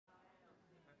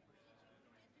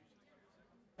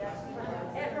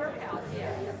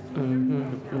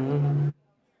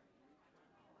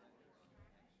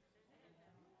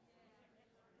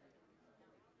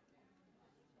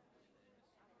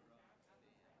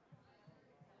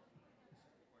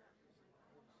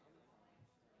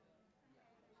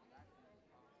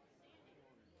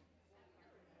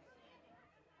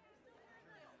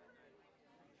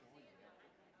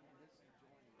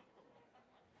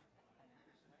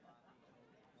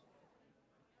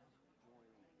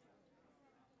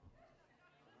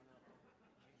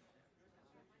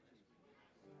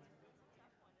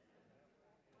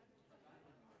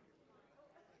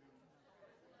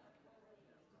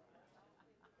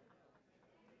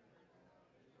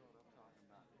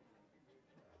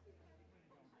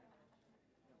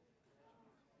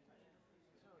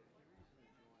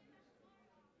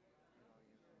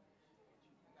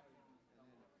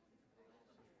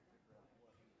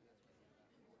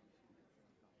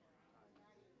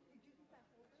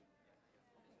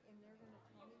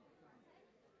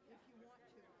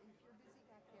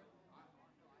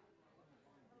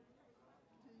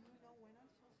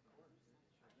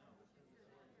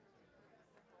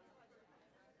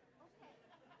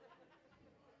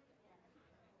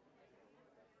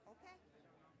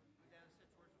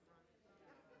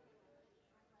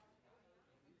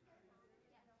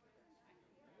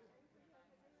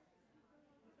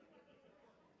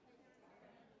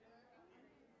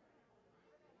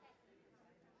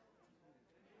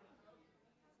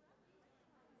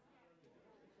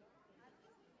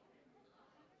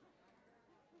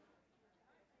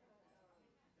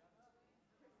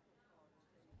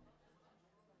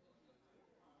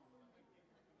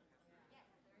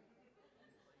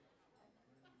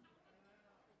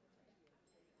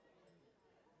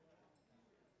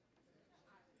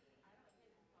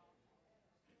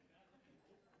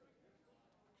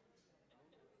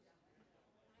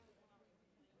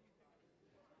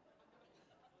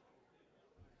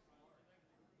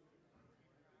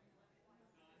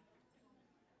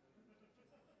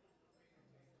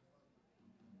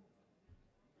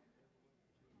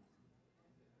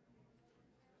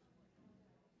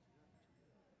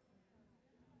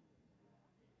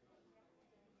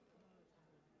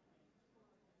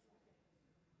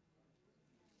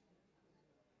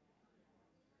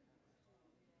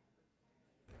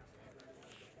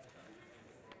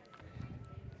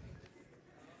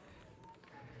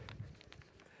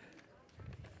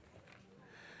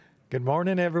Good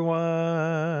morning,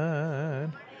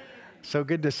 everyone. So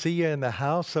good to see you in the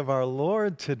house of our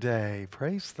Lord today.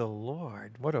 Praise the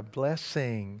Lord. What a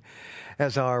blessing.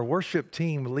 As our worship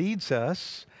team leads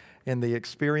us in the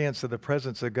experience of the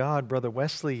presence of God, Brother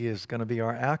Wesley is going to be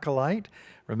our acolyte.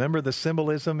 Remember, the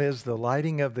symbolism is the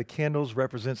lighting of the candles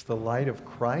represents the light of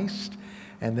Christ.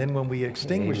 And then when we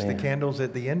extinguish the candles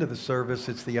at the end of the service,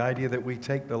 it's the idea that we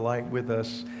take the light with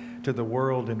us to the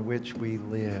world in which we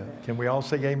live. Can we all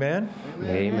say amen?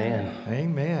 Amen.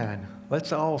 Amen.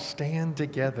 Let's all stand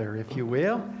together, if you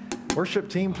will. Worship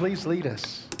team, please lead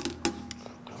us.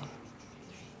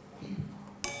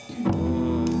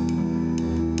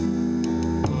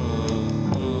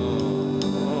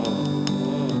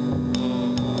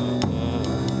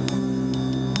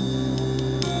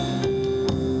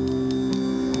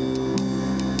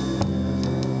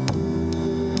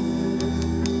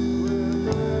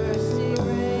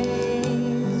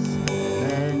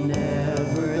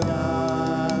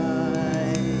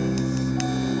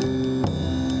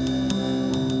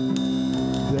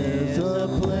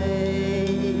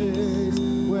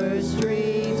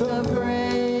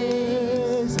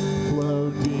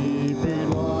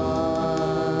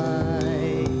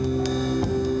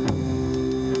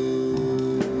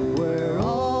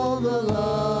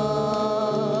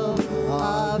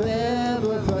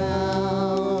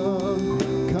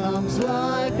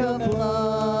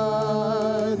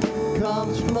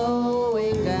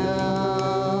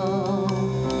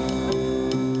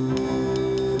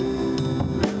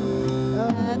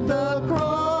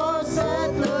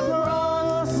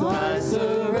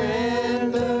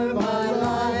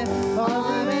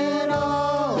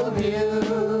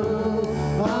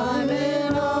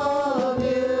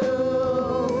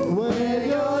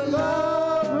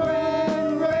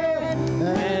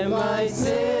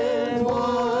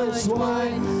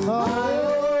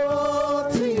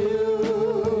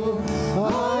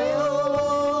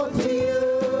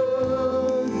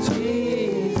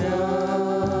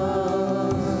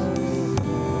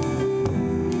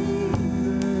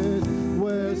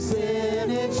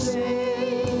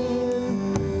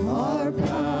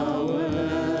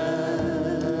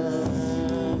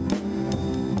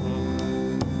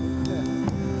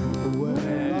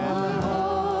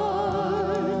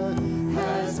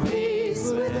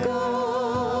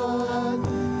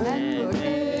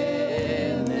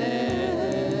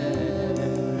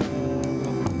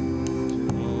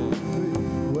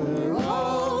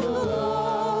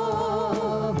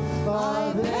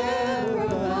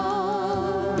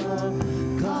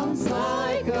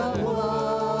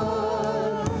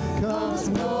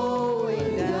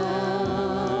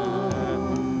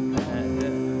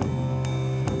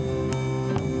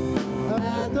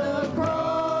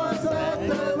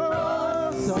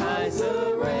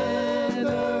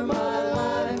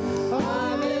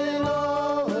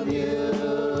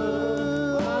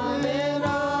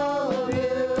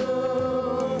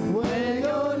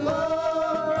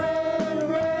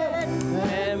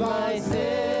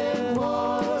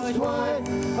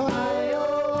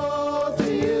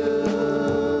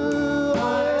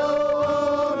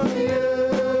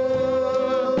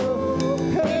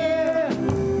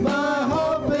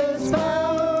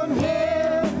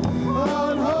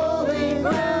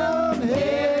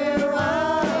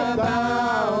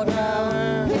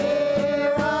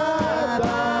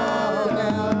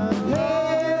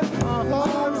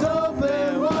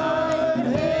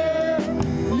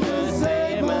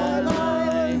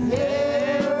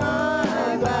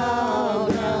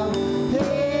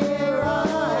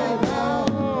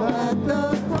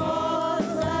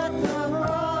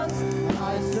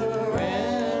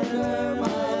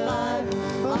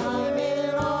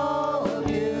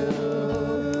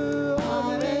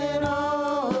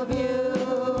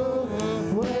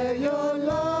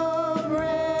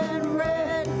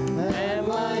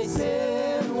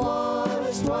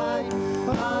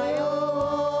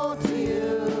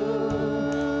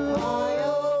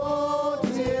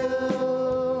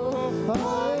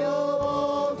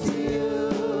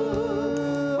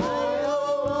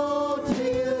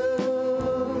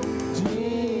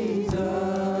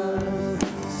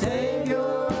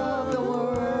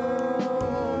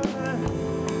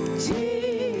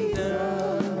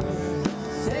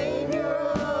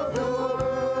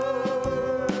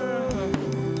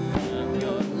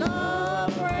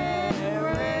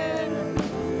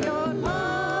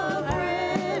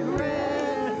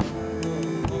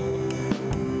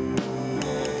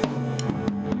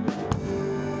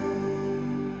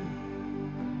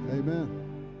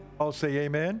 All say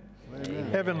amen.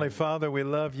 Amen. Heavenly Father, we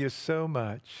love you so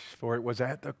much, for it was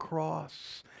at the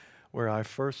cross where I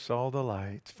first saw the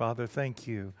light. Father, thank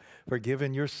you for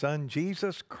giving your Son,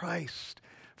 Jesus Christ,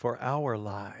 for our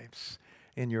lives.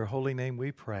 In your holy name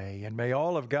we pray. And may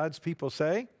all of God's people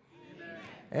say,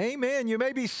 Amen. You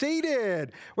may be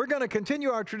seated. We're going to continue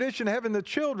our tradition of having the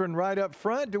children right up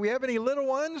front. Do we have any little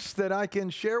ones that I can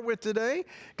share with today?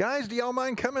 Guys, do y'all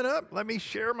mind coming up? Let me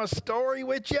share my story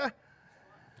with you.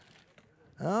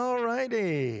 All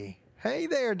righty. Hey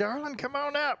there, darling. Come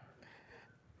on up.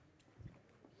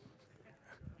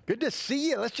 Good to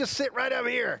see you. Let's just sit right up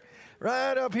here.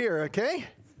 Right up here, okay?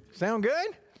 Sound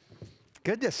good?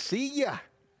 Good to see you.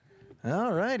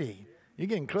 All righty. You're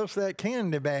getting close to that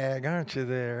candy bag, aren't you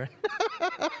there?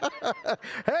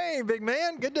 Hey, big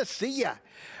man, good to see you.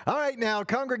 All right, now,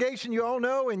 congregation, you all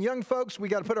know, and young folks, we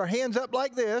got to put our hands up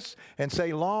like this and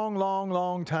say, long, long,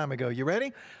 long time ago. You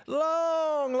ready?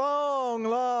 Long, long,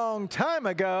 long time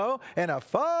ago, in a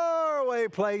faraway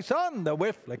place on the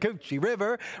Withlacoochee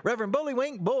River, Reverend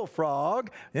Bullywink Bullfrog.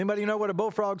 Anybody know what a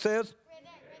bullfrog says?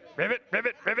 Rivet,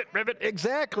 rivet, rivet, rivet.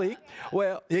 Exactly.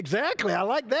 Well, exactly. I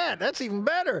like that. That's even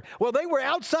better. Well, they were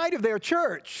outside of their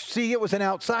church. See, it was an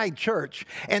outside church.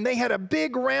 And they had a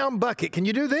big round bucket. Can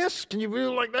you do this? Can you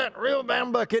do like that? Real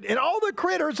round bucket. And all the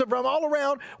critters from all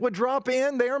around would drop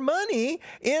in their money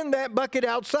in that bucket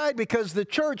outside because the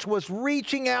church was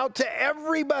reaching out to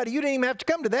everybody. You didn't even have to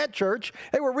come to that church.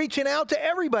 They were reaching out to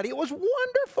everybody. It was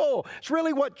wonderful. It's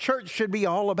really what church should be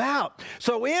all about.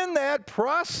 So in that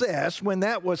process, when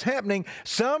that was happening,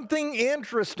 something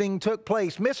interesting took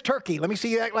place. Miss Turkey, let me see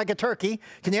you act like a turkey.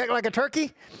 Can you act like a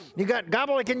turkey? You got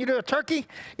gobble, can you do a turkey? You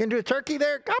can do a turkey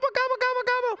there? Gobble, gobble, gobble,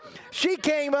 gobble. She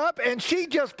came up and she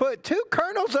just put 2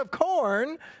 kernels of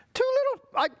corn, 2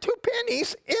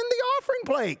 pennies in the offering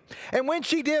plate. And when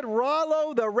she did,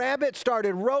 Rollo the rabbit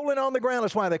started rolling on the ground.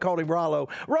 That's why they called him Rollo.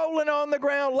 Rolling on the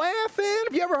ground, laughing.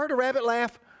 Have you ever heard a rabbit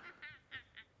laugh?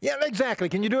 Yeah, exactly.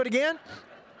 Can you do it again?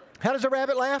 How does a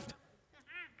rabbit laugh?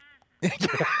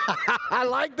 I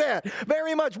like that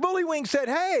very much. Bullywink said,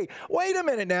 hey, wait a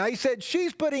minute now. He said,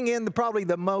 she's putting in probably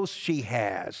the most she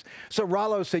has. So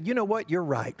Rollo said, you know what? You're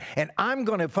right. And I'm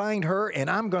going to find her and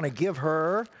I'm going to give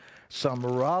her some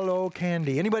Rollo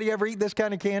candy. Anybody ever eat this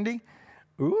kind of candy?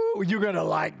 Ooh, you're going to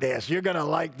like this. You're going to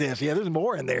like this. Yeah, there's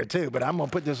more in there too, but I'm going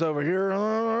to put this over here.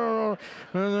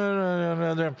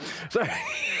 So,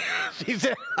 she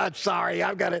said, I'm sorry,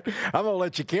 I've got it. I'm going to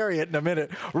let you carry it in a minute.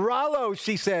 Rollo,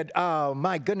 she said, oh,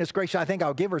 my goodness gracious, I think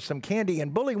I'll give her some candy.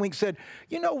 And Bullywink said,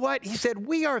 you know what? He said,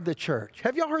 we are the church.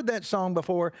 Have y'all heard that song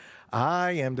before?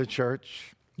 I am the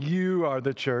church. You are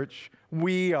the church.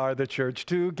 We are the church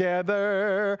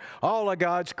together. All of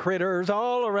God's critters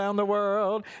all around the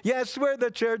world. Yes, we're the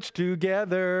church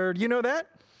together. You know that?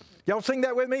 Y'all sing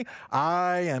that with me?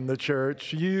 I am the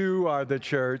church. You are the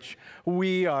church.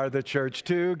 We are the church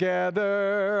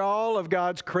together. All of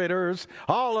God's critters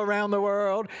all around the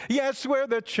world. Yes, we're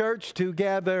the church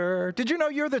together. Did you know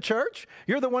you're the church?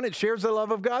 You're the one that shares the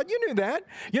love of God. You knew that.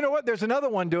 You know what? There's another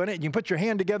one doing it. You can put your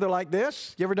hand together like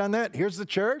this. You ever done that? Here's the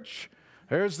church.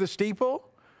 There's the steeple.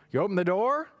 You open the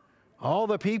door. All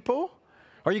the people.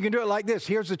 Or you can do it like this.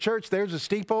 Here's the church. There's the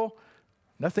steeple.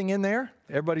 Nothing in there.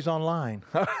 Everybody's online.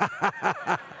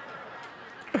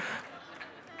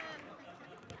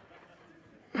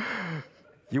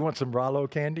 You want some Rollo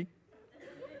candy?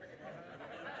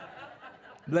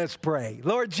 Let's pray.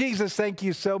 Lord Jesus, thank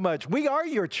you so much. We are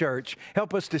your church.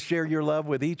 Help us to share your love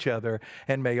with each other.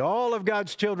 And may all of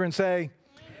God's children say,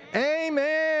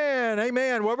 Amen.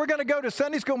 Amen. Well, we're going to go to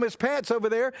Sunday school. Miss Pat's over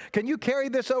there. Can you carry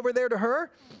this over there to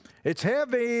her? It's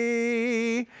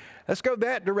heavy. Let's go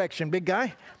that direction, big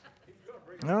guy.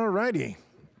 All righty.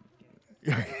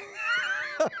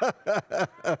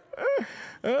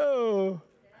 Oh.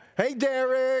 Hey,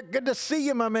 Derek. Good to see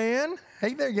you, my man.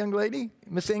 Hey there, young lady.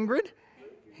 Miss Ingrid.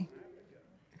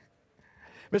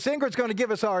 Miss Ingrid's going to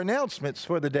give us our announcements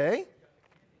for the day.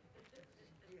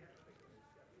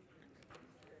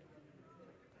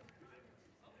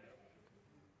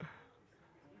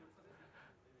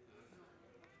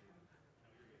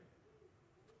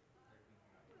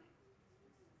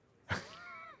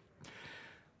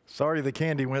 Sorry the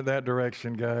candy went that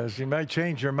direction, guys. You may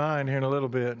change your mind here in a little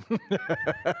bit.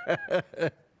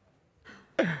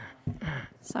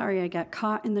 Sorry, I got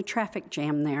caught in the traffic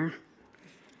jam there.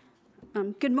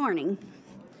 Good morning.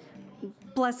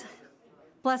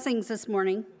 Blessings this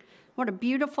morning. What a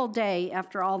beautiful day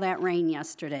after all that rain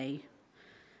yesterday.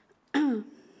 All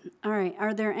right,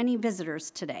 are there any visitors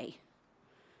today?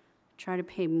 Try to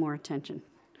pay more attention.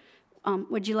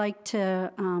 Would you like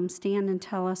to stand and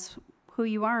tell us who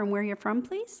you are and where you're from,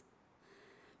 please?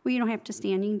 Well, you don't have to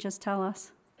stand. You can just tell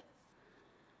us.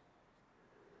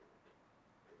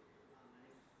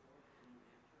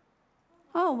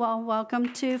 Oh, well,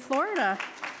 welcome to Florida.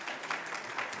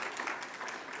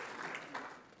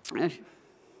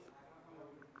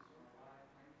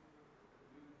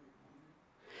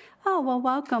 Oh, well,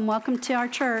 welcome. Welcome to our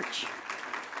church.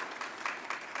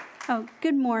 Oh,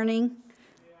 good morning.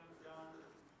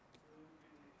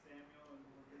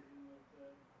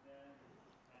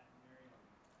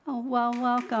 Oh, well,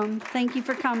 welcome. Thank you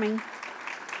for coming.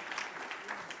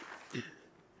 All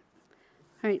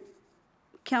right.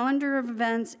 Calendar of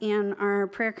events and our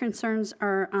prayer concerns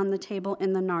are on the table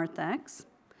in the narthex.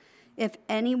 If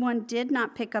anyone did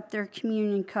not pick up their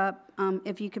communion cup,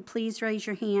 if you could please raise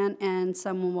your hand and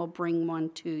someone will bring one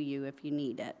to you if you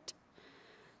need it.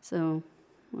 So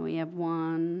we have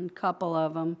one, couple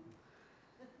of them.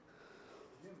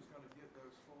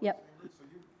 Yep.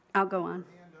 I'll go on.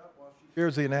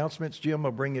 Here's the announcements. Jim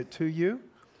will bring it to you.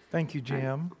 Thank you,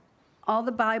 Jim. All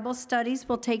the Bible studies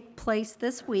will take place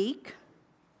this week.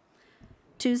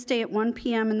 Tuesday at 1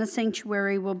 p.m. in the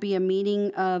sanctuary will be a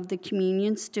meeting of the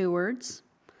communion stewards.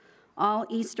 All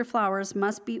Easter flowers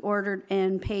must be ordered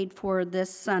and paid for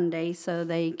this Sunday so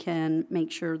they can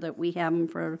make sure that we have them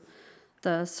for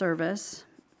the service.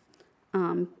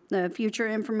 The future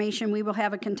information, we will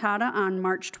have a cantata on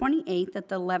March 28th at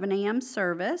the 11 a.m.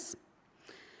 service.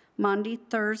 Monday,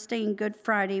 Thursday, and Good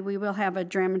Friday, we will have a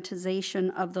dramatization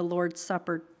of the Lord's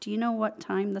Supper. Do you know what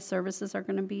time the services are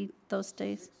going to be those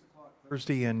days?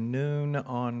 Thursday and noon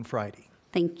on Friday.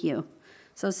 Thank you.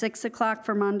 So 6 o'clock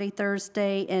for Monday,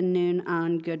 Thursday, and noon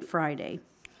on Good Friday.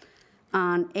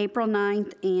 On April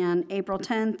 9th and April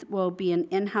 10th will be an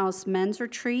in-house men's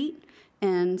retreat,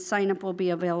 and sign-up will be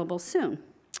available soon.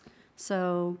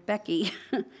 So Becky,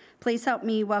 please help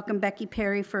me welcome Becky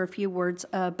Perry for a few words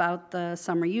about the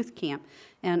summer youth camp.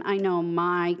 And I know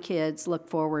my kids look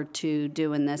forward to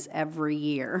doing this every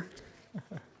year.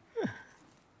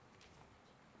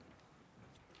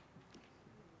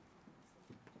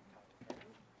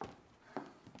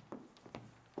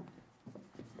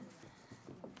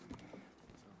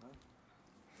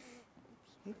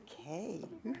 Okay.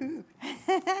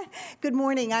 Good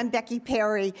morning. I'm Becky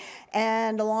Perry,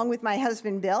 and along with my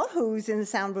husband Bill, who's in the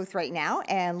sound booth right now,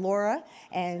 and Laura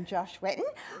and Josh Wetton,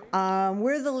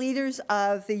 we're the leaders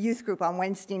of the youth group on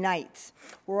Wednesday nights.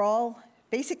 We're all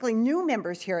basically new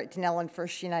members here at Dunellen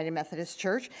First United Methodist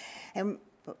Church, and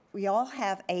we all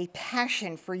have a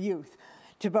passion for youth,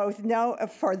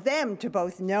 for them to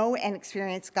both know and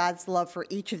experience God's love for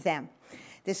each of them.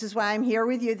 This is why I'm here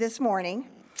with you this morning.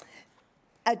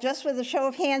 Just with a show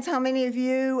of hands, how many of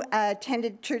you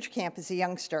attended church camp as a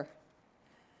youngster?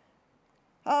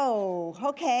 Oh,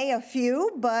 okay, a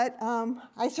few, but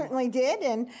I certainly did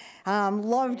and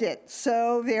loved it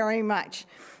so very much.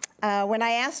 When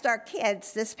I asked our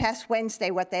kids this past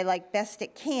Wednesday what they liked best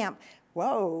at camp,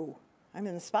 whoa, I'm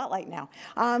in the spotlight now.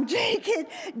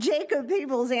 Jacob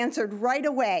Peebles answered right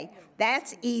away,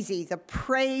 that's easy, the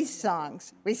praise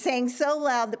songs. We sang so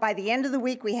loud that by the end of the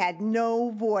week we had no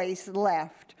voice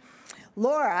left.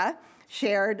 Laura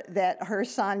shared that her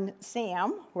son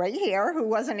Sam, right here, who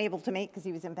wasn't able to make because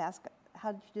he was in basket.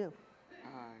 How did you do?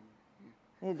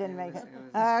 He didn't make it.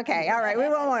 Okay, all right, we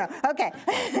won't want to. Okay.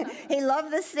 He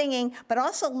loved the singing, but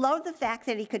also loved the fact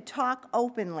that he could talk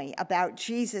openly about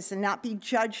Jesus and not be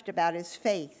judged about his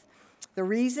faith. The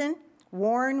reason?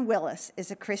 Warren Willis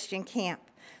is a Christian camp.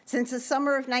 Since the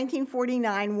summer of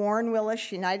 1949, Warren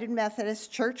Willis United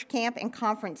Methodist Church Camp and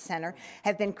Conference Center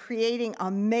have been creating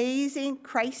amazing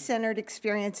Christ-centered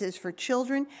experiences for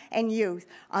children and youth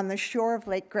on the shore of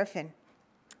Lake Griffin.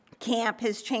 Camp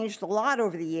has changed a lot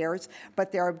over the years,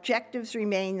 but their objectives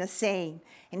remain the same.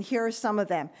 And here are some of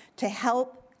them: to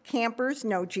help campers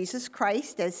know Jesus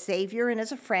Christ as Savior and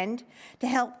as a friend, to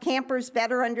help campers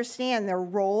better understand their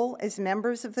role as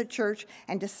members of the church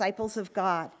and disciples of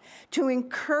God, to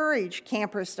encourage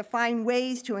campers to find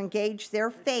ways to engage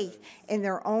their faith in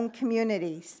their own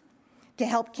communities, to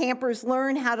help campers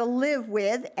learn how to live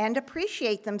with and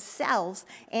appreciate themselves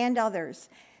and others,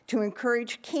 to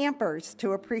encourage campers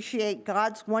to appreciate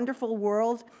God's wonderful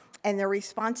world and their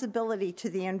responsibility to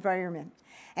the environment,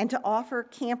 and to offer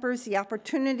campers the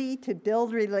opportunity to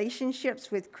build relationships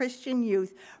with Christian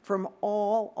youth from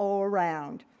all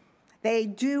around. They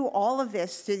do all of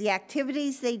this through the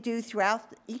activities they do throughout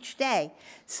each day.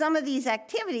 Some of these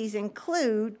activities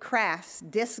include crafts,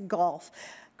 disc golf,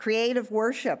 creative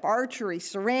worship, archery,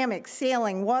 ceramics,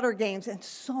 sailing, water games, and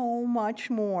so much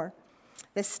more.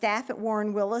 The staff at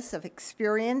Warren Willis of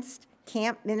experienced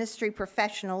camp ministry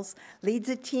professionals leads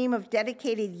a team of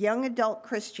dedicated young adult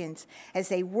Christians as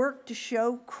they work to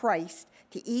show Christ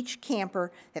to each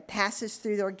camper that passes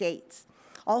through their gates.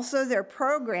 Also, their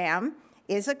program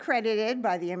is accredited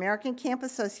by the American Camp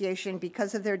Association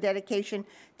because of their dedication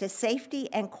to safety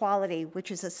and quality,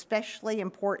 which is especially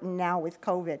important now with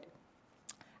COVID.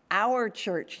 Our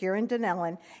church here in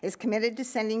Dunellen is committed to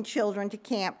sending children to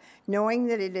camp, knowing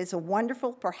that it is a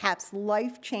wonderful, perhaps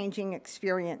life-changing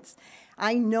experience.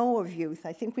 I know of youth,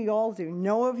 I think we all do,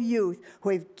 know of youth who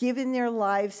have given their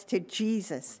lives to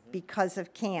Jesus because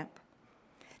of camp.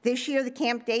 This year, the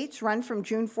camp dates run from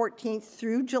June 14th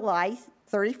through July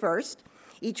 31st.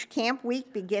 Each camp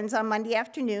week begins on Monday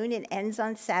afternoon and ends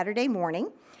on Saturday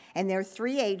morning, and there are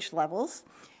 3 age levels.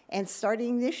 And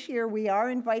starting this year, we are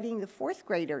inviting the 4th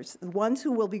graders, the ones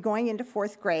who will be going into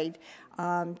 4th grade,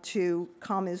 to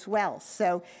come as well.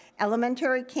 So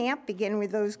elementary camp, begin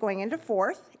with those going into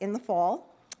 4th in the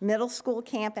fall, middle school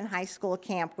camp and high school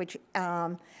camp, which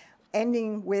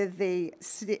ending with the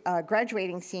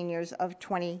graduating seniors of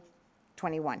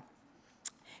 2021.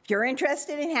 If you're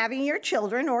interested in having your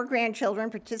children or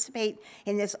grandchildren participate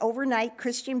in this overnight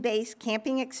Christian-based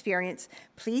camping experience,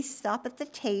 please stop at the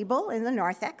table in the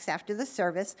narthex after the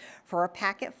service for a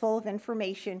packet full of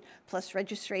information plus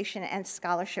registration and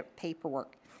scholarship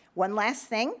paperwork. One last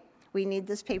thing, we need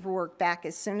this paperwork back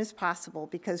as soon as possible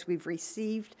because we can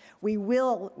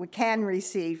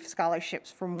receive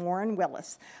scholarships from Warren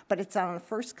Willis, but it's on a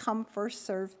first come, first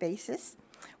served basis.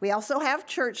 We also have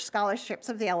church scholarships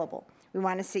available. We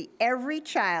want to see every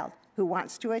child who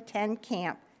wants to attend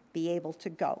camp be able to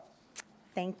go.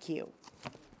 Thank you.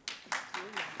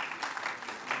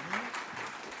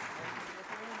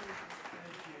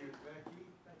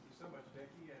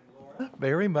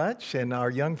 Very much, and our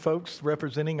young folks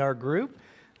representing our group.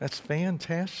 That's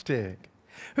fantastic.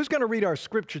 Who's going to read our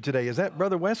scripture today? Is that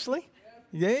Brother Wesley?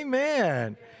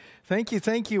 Amen.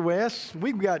 Thank you, Wes.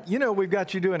 We've got you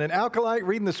doing an alkalite,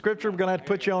 reading the scripture. We're going to have to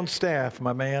put you on staff,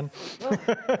 my man.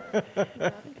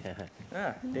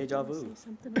 Deja vu.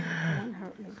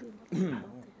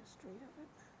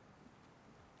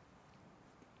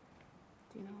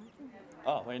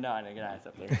 Oh, wait, no, I didn't get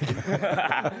up there.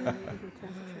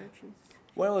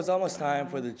 When it was almost time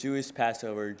for the Jewish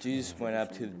Passover, Jesus went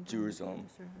up to Jerusalem.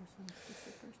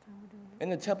 In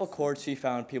the temple courts, he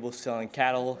found people selling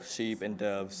cattle, sheep, and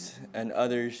doves, and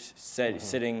others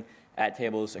sitting at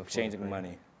tables exchanging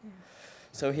money.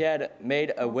 So he had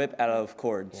made a whip out of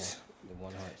cords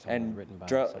and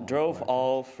drove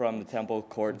all from the temple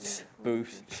courts,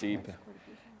 booths, sheep,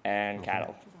 and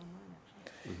cattle.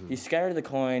 He scattered the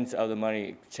coins of the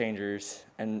money exchangers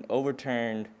and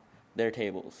overturned their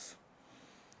tables.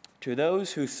 To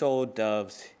those who sold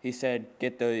doves, he said,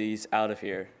 "Get these out of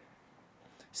here.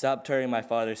 Stop turning my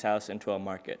Father's house into a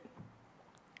market."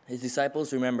 His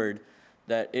disciples remembered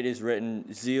that it is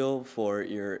written, "Zeal for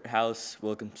your house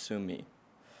will consume me."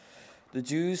 The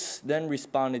Jews then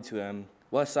responded to him,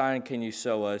 "What sign can you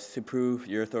show us to prove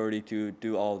your authority to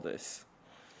do all this?"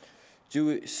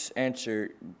 Jesus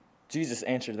answered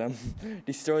them,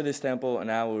 "Destroy this temple,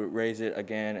 and I will raise it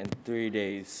again in 3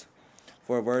 days.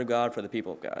 For a word of God for the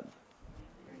people of God."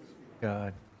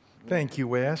 God. Thank you,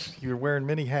 Wes. You're wearing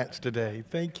many hats today.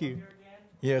 Thank you.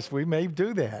 Yes, we may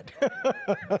do that.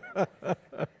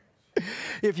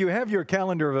 If you have your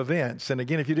calendar of events, and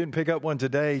again, if you didn't pick up one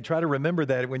today, try to remember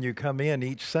that when you come in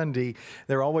each Sunday.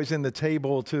 They're always in the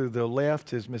table to the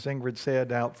left, as Miss Ingrid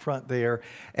said, out front there.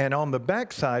 And on the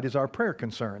back side is our prayer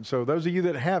concern. So those of you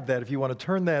that have that, if you want to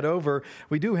turn that over,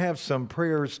 we do have some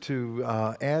prayers to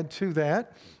add to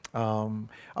that.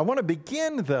 I want to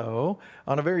begin, though,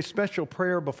 on a very special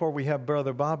prayer before we have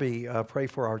Brother Bobby pray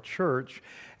for our church.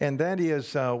 And that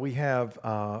is, we have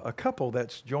a couple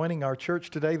that's joining our church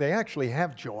today. They actually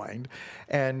have joined,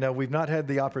 and we've not had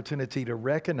the opportunity to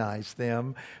recognize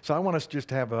them. So I want us just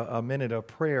to have a minute of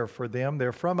prayer for them.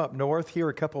 They're from up north here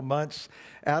a couple months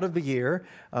out of the year,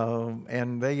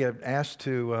 and they have asked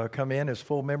to come in as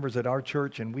full members at our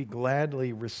church, and we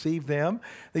gladly receive them.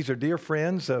 These are dear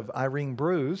friends of Irene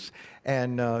Bruce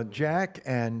and Jack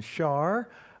and Shar.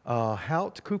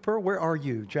 Hout Cooper, where are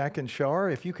you? Jack and Shar,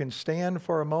 if you can stand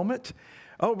for a moment.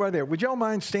 Oh, right there. Would y'all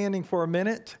mind standing for a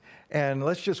minute? And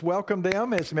let's just welcome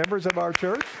them as members of our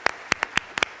church.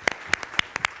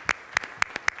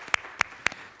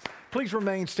 Please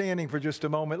remain standing for just a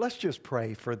moment. Let's just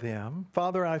pray for them.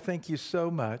 Father, I thank you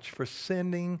so much for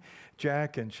sending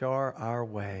Jack and Shar our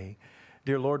way.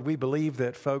 Dear Lord, we believe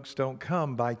that folks don't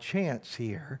come by chance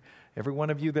here. Every one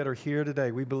of you that are here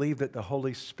today, we believe that the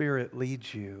Holy Spirit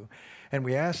leads you. And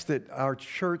we ask that our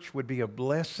church would be a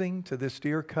blessing to this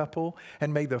dear couple,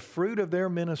 and may the fruit of their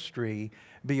ministry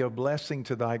be a blessing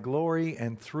to thy glory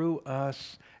and through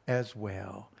us as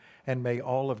well. And may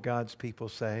all of God's people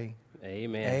say,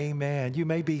 Amen. Amen. You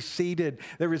may be seated.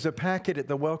 There is a packet at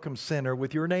the Welcome Center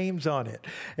with your names on it.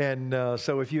 And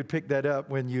so if you'd pick that up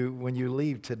when you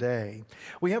leave today.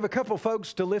 We have a couple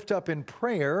folks to lift up in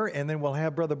prayer, and then we'll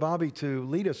have Brother Bobby to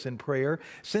lead us in prayer.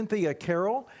 Cynthia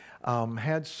Carroll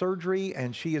had surgery,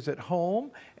 and she is at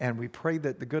home, and we pray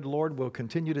that the good Lord will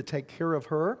continue to take care of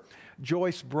her.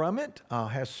 Joyce Brummett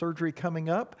has surgery coming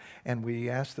up, and we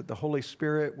ask that the Holy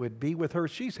Spirit would be with her.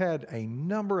 She's had a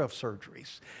number of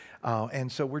surgeries,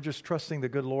 and so we're just trusting the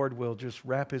good Lord will just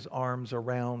wrap his arms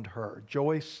around her.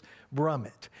 Joyce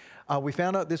Brummett. We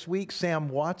found out this week Sam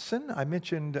Watson, I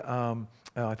mentioned,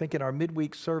 I think in our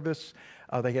midweek service,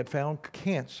 they had found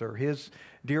cancer. His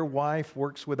dear wife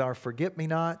works with our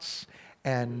Forget-Me-Nots,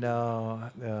 and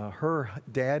her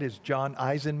dad is John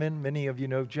Eisenman. Many of you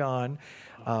know John.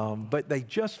 But they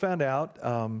just found out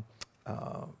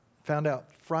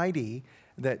Friday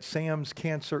that Sam's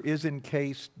cancer is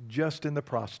encased just in the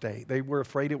prostate. They were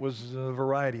afraid it was a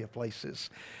variety of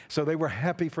places. So they were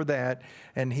happy for that,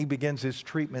 and he begins his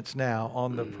treatments now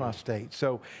on the prostate.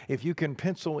 So if you can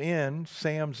pencil in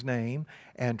Sam's name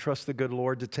and trust the good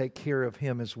Lord to take care of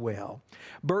him as well.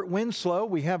 Bert Winslow,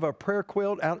 we have a prayer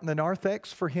quilt out in the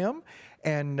narthex for him.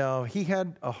 And he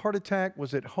had a heart attack,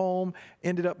 was at home,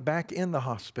 ended up back in the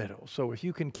hospital. So if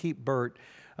you can keep Bert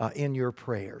in your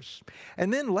prayers.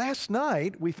 And then last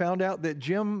night, we found out that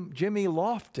Jimmy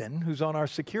Lofton, who's on our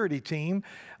security team,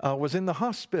 was in the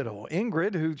hospital.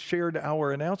 Ingrid, who shared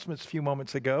our announcements a few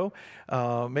moments ago,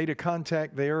 made a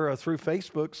contact there through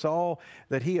Facebook, saw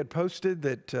that he had posted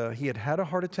that he had had a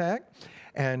heart attack.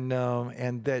 And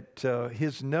that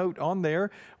his note on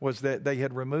there was that they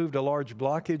had removed a large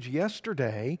blockage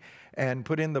yesterday and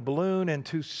put in the balloon and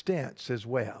 2 stents as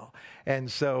well. And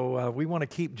so we want to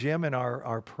keep Jim in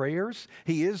our prayers.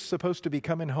 He is supposed to be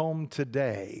coming home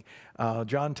today.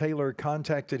 John Taylor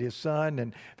contacted his son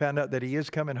and found out that he is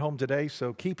coming home today,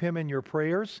 so keep him in your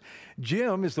prayers.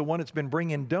 Jim is the one that's been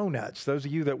bringing donuts, those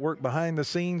of you that work behind the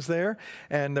scenes there,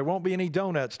 and there won't be any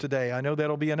donuts today. I know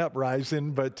that'll be an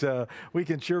uprising, but we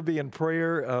can sure be in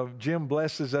prayer. Jim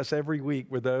blesses us every week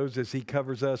with those as he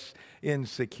covers us in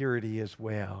security as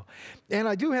well. And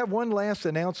I do have one last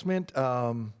announcement,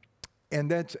 and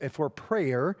that's for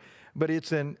prayer, but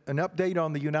it's an update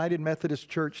on the United Methodist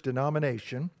Church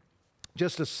denomination.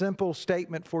 Just a simple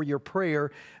statement for your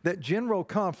prayer that General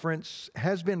Conference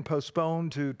has been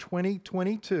postponed to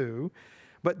 2022,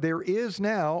 but there is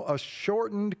now a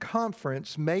shortened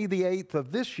conference May the 8th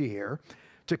of this year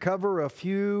to cover a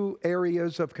few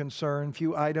areas of concern,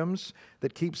 few items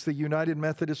that keeps the United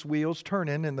Methodist wheels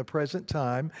turning in the present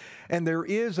time. And there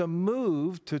is a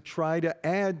move to try to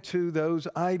add to those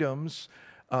items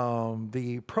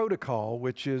the protocol,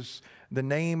 which is the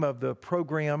name of the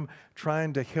program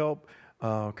trying to help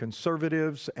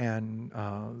conservatives and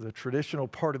the traditional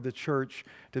part of the church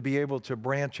to be able to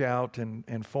branch out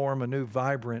and form a new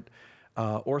vibrant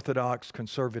Orthodox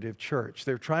conservative church.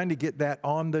 They're trying to get that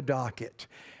on the docket,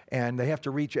 and they have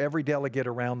to reach every delegate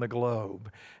around the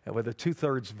globe with a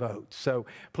 2/3 vote. So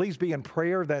please be in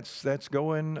prayer. That's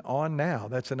going on now.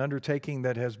 That's an undertaking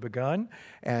that has begun,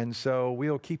 and so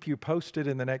we'll keep you posted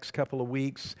in the next couple of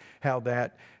weeks how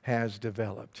that has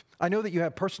developed. I know that you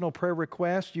have personal prayer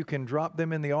requests. You can drop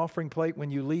them in the offering plate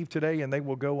when you leave today, and they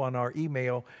will go on our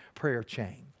email prayer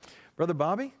chain. Brother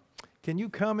Bobby, can you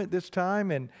come at this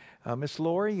time, and Miss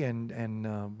Lori,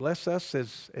 and bless us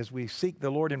as we seek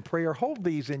the Lord in prayer? Hold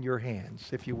these in your hands,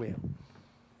 if you will.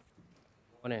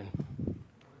 Morning.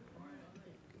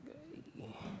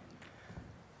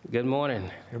 Good morning.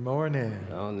 Good morning.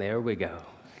 Oh, and there we go.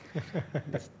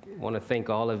 Just want to thank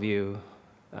all of you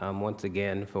once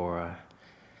again for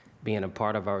being a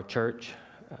part of our church,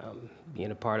 being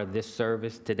a part of this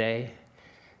service today.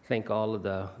 Thank all of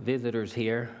the visitors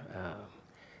here.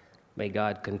 May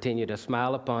God continue to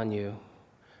smile upon you.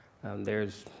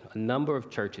 There's a number of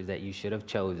churches that you should have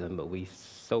chosen, but we're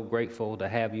so grateful to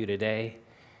have you today.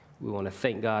 We want to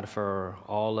thank God for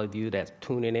all of you that's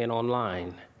tuning in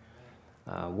online,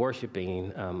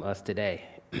 worshiping us today.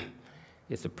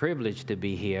 It's a privilege to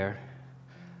be here.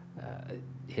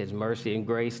 His mercy and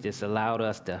grace just allowed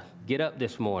us to get up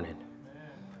this morning,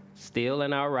 still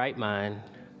in our right mind.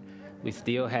 We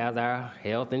still have our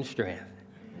health and strength.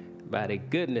 By the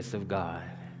goodness of God,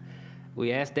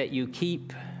 we ask that you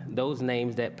keep those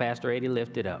names that Pastor Eddie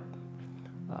lifted up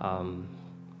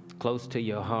close to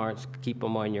your hearts. Keep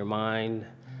them on your mind.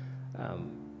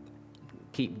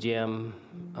 Keep Jim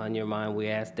on your mind. We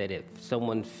ask that if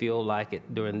someone feel like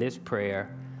it during this prayer,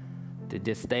 to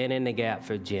just stand in the gap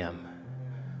for Jim,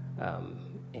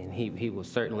 and he will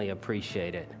certainly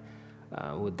appreciate it.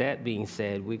 With that being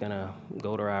said, we're going to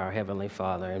go to our Heavenly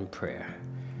Father in prayer.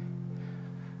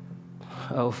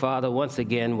 Oh, Father, once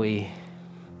again, we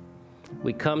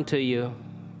come to you,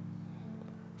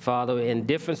 Father, in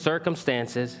different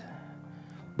circumstances,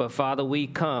 but Father, we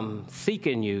come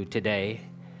seeking you today.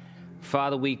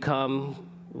 Father, we come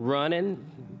running,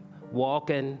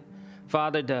 walking,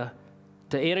 Father, to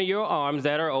enter your arms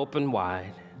that are open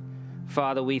wide.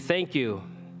 Father, we thank you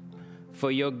for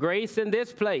your grace in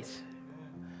this place.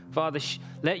 Father,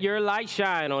 let your light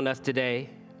shine on us today.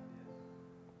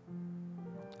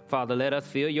 Father, let us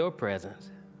feel your presence.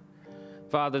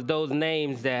 Father, those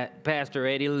names that Pastor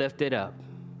Eddie lifted up.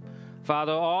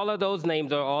 Father, all of those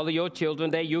names are all of your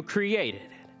children that you created.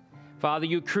 Father,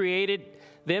 you created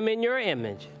them in your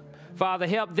image. Father,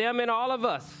 help them and all of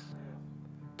us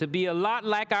to be a lot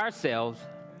like ourselves.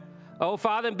 Oh,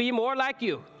 Father, and be more like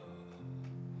you.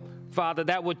 Father,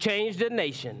 that will change the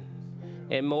nation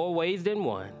in more ways than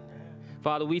one.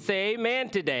 Father, we say amen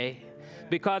today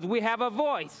because we have a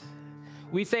voice.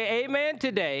 We say amen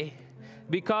today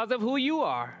because of who you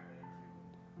are.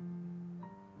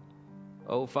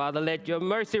 Oh, Father, let your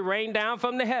mercy rain down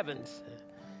from the heavens.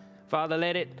 Father,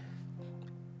 let it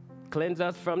cleanse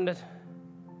us from the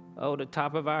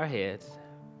top of our heads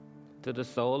to the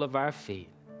sole of our feet.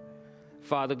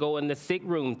 Father, go in the sick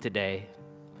room today.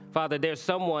 Father, there's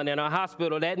someone in a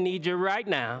hospital that needs you right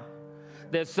now.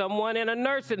 There's someone in a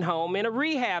nursing home, in a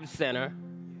rehab center,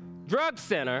 drug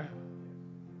center,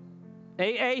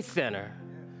 AA center.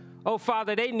 Oh,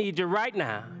 Father, they need you right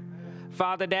now.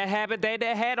 Father, that habit they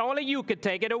had, only you could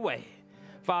take it away.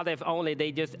 Father, if only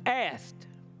they just asked.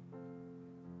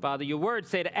 Father, your word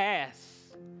said ask,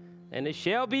 and it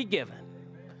shall be given.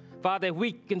 Father, if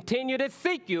we continue to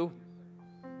seek you,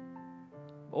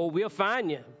 oh, we'll find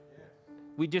you.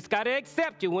 We just got to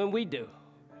accept you when we do.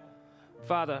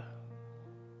 Father,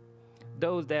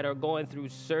 those that are going through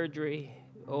surgery,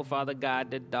 oh, Father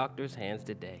God, the doctor's hands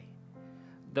today.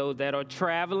 Those that are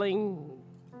traveling,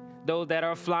 those that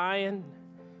are flying,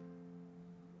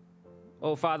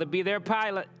 oh, Father, be their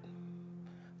pilot.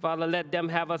 Father, let them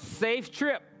have a safe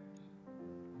trip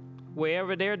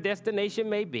wherever their destination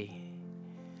may be.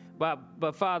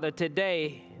 But Father,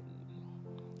 today,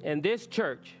 in this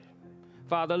church,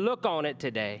 Father, look on it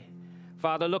today.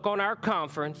 Father, look on our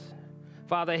conference.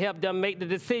 Father, help them make the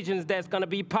decisions that's going to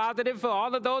be positive for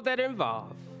all of those that are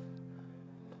involved.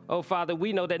 Oh, Father,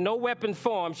 we know that no weapon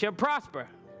formed shall prosper.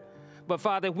 But,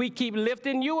 Father, we keep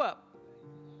lifting you up.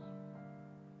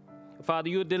 Father,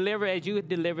 you'll deliver as you have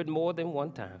delivered more than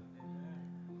one time.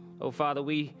 Oh, Father,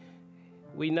 we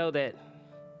know that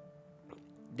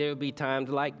there will be times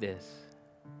like this.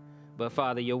 But,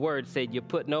 Father, your word said you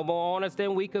put no more on us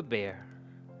than we could bear.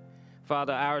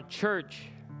 Father, our church,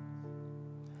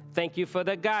 thank you for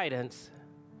the guidance.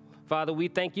 Father, we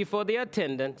thank you for the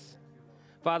attendance.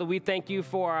 Father, we thank you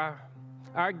for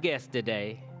our guests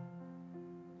today.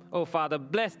 Oh, Father,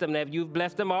 bless them as you've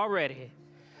blessed them already.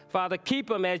 Father, keep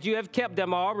them as you have kept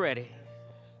them already.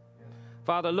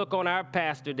 Father, look on our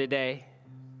pastor today.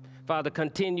 Father,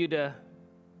 continue to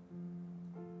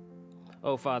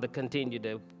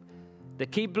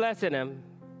keep blessing him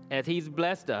as he's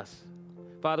blessed us.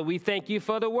 Father, we thank you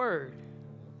for the word.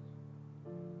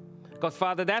 Because,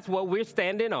 Father, that's what we're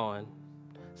standing on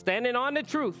the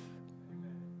truth.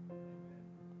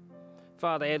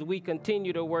 Father, as we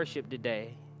continue to worship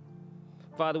today,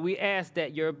 Father, we ask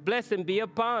that your blessing be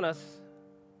upon us.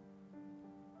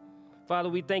 Father,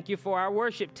 we thank you for our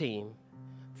worship team,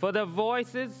 for the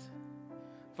voices.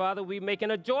 Father, we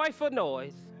making a joyful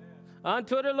noise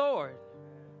unto the Lord.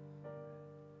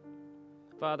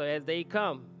 Father, as they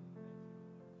come,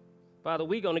 Father,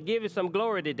 we're going to give you some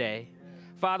glory today.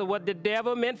 Father, what the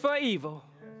devil meant for evil,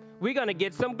 we're going to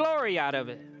get some glory out of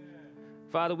it.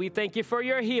 Father, we thank you for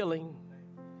your healing.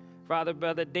 Father,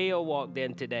 Brother Dale walked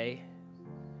in today.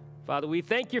 Father, we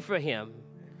thank you for him.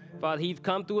 Father, he's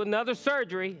come through another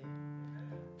surgery.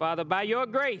 Father, by your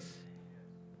grace,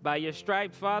 by your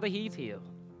stripes, Father, he's healed.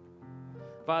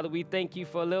 Father, we thank you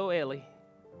for little Ellie.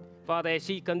 Father, as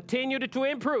she continued to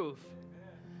improve,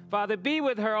 Father, be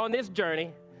with her on this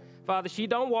journey. Father, she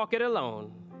don't walk it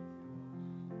alone.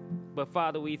 But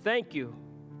Father, we thank you.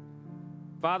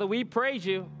 Father, we praise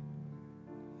you.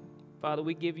 Father,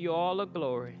 we give you all the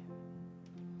glory.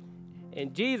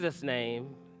 In Jesus'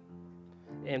 name,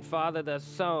 and Father, the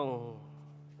song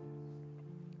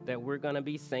that we're going to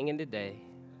be singing today,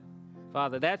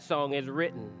 Father, that song is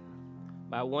written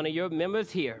by one of your members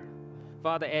here.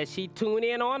 Father, as she tuned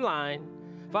in online,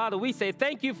 Father, we say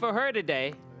thank you for her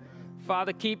today.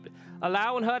 Father, keep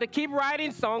allowing her to keep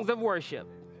writing songs of worship.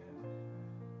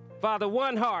 Father,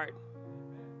 one heart,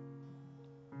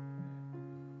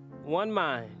 one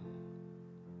mind.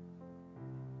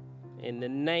 In the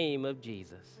name of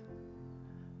Jesus,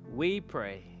 we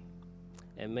pray.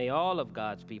 And may all of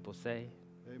God's people say,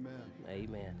 amen. Amen.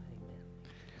 Amen.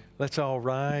 Let's all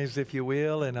rise, if you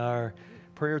will, in our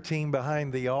prayer team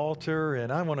behind the altar.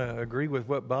 And I want to agree with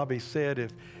what Bobby said.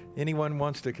 If anyone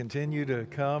wants to continue to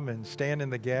come and stand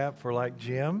in the gap for like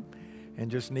Jim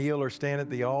and just kneel or stand at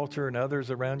the altar, and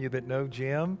others around you that know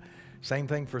Jim, same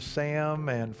thing for Sam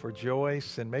and for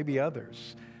Joyce and maybe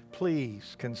others.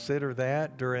 Please consider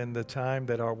that during the time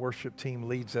that our worship team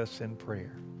leads us in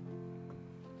prayer.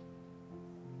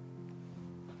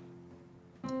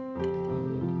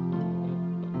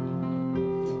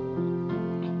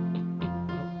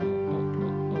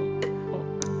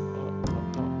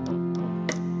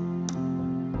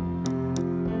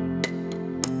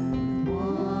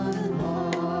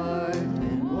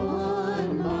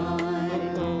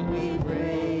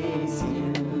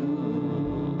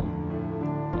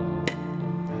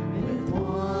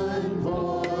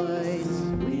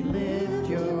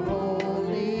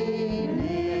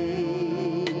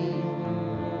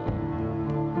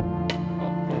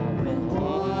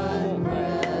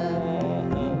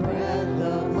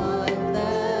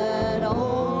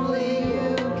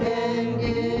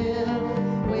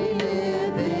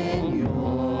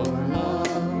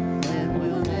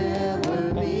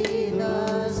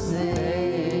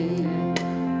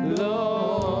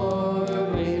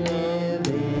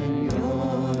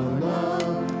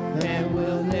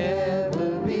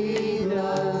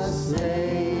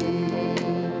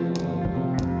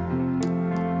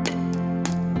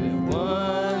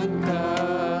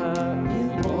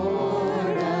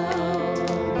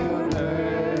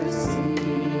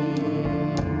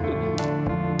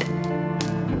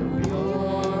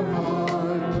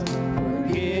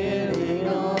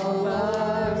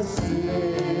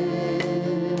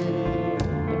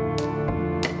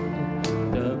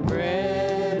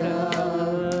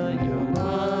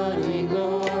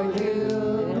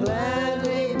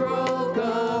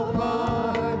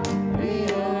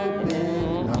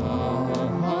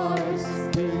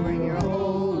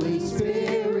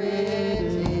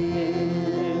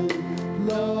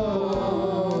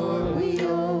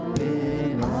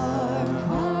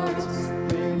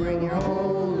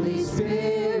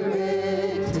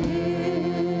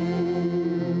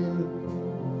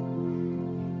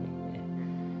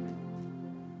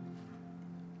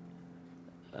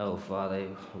 Oh, Father,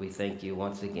 we thank you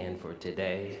once again for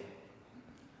today.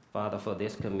 Father, for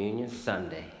this Communion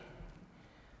Sunday.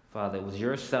 Father, it was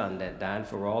your Son that died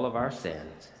for all of our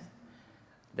sins,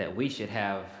 that we should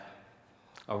have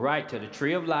a right to the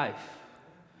tree of life.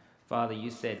 Father, you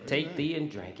said, take thee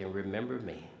and drink and remember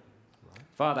me.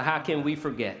 Father, how can we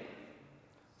forget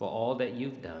for all that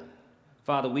you've done?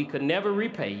 Father, we could never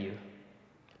repay you,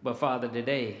 but Father,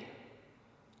 today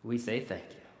we say thank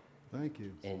you. Thank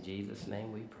you. In Jesus'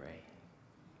 name we pray.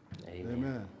 Amen.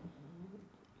 Amen.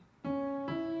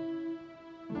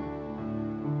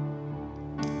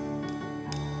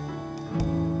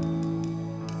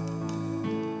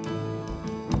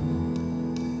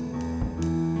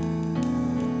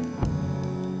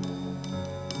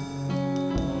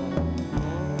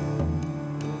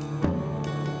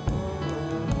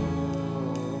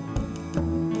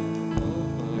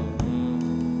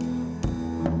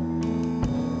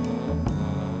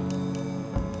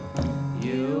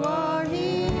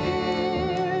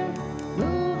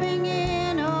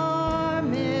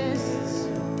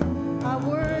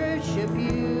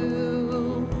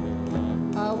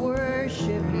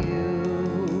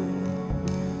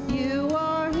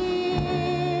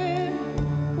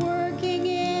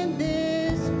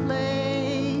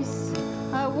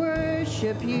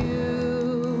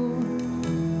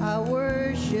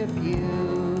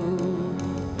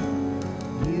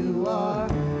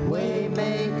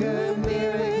 Waymaker,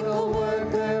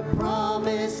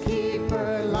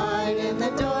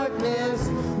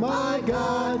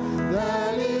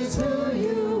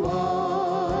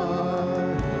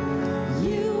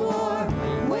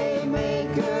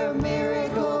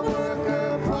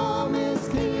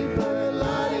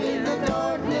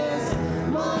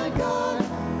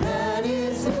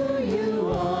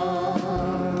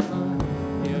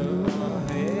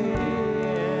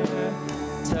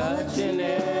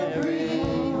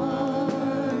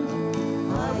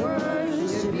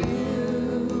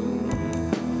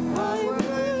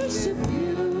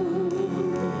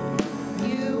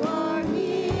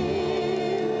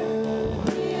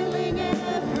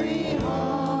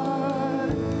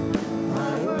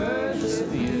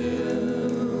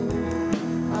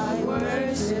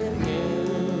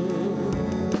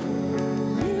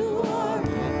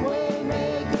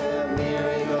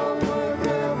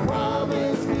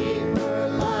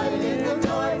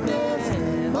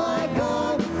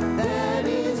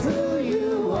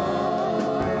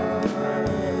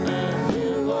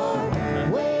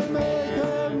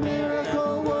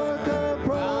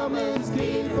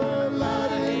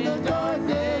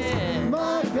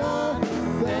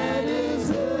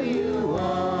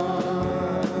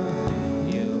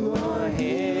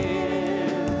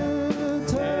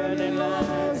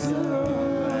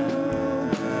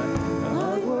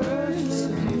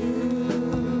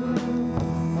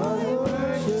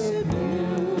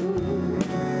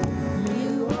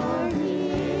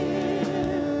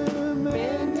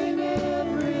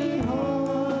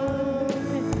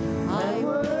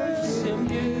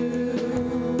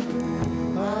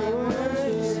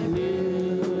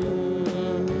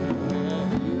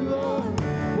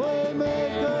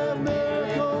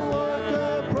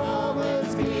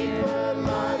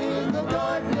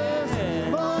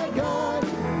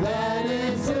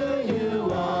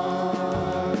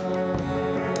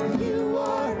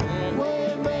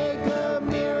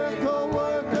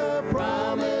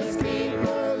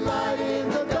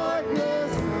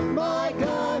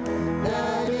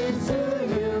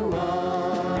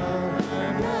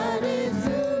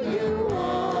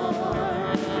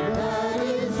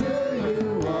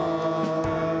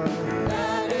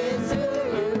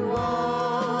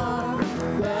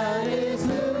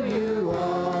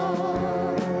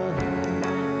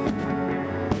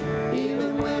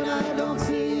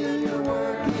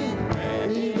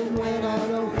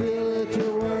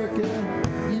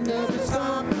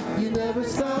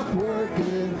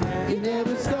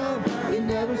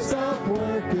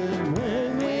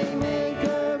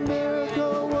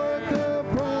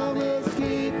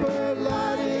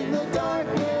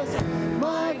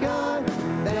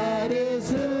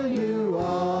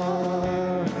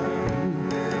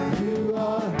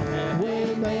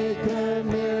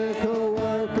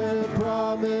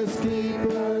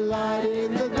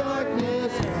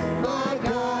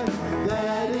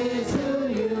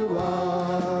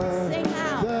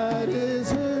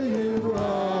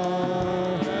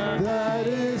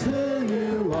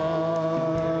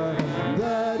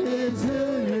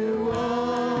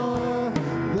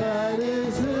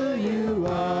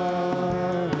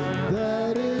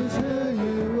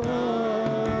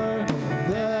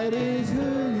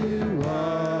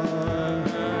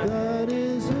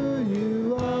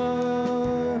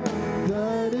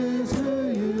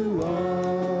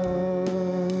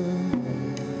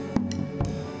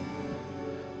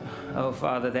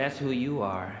 Father, that's who you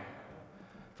are.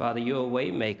 Father, you're a way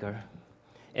maker.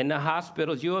 In the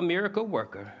hospitals, you're a miracle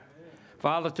worker.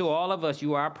 Father, to all of us,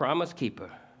 you are a promise keeper.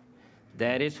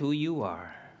 That is who you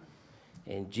are.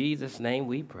 In Jesus' name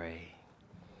we pray.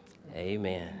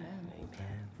 Amen.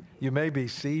 Amen. You may be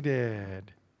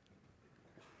seated.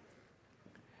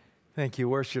 Thank you,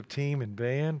 worship team and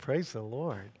band. Praise the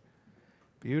Lord.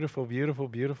 Beautiful, beautiful,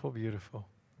 beautiful, beautiful.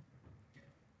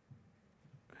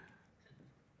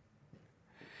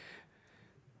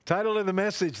 Title of the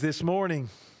message this morning,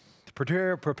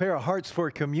 prepare our hearts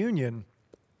for communion.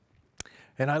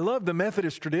 And I love the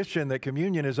Methodist tradition that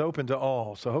communion is open to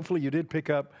all. So hopefully you did pick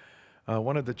up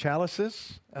one of the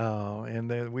chalices,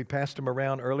 and we passed them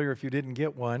around earlier if you didn't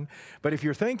get one. But if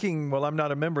you're thinking, well, I'm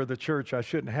not a member of the church, I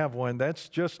shouldn't have one, that's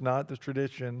just not the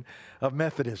tradition of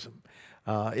Methodism.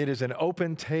 It is an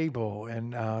open table,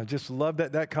 and just love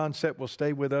that that concept will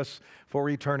stay with us for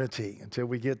eternity until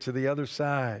we get to the other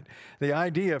side. The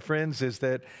idea, friends, is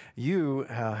that you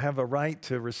have a right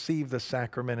to receive the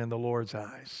sacrament in the Lord's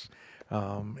eyes.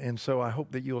 And so I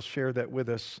hope that you'll share that with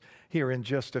us here in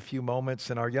just a few moments,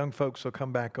 and our young folks will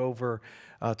come back over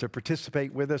to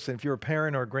participate with us. And if you're a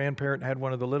parent or a grandparent and had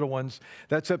one of the little ones,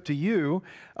 that's up to you.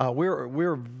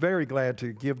 We're very glad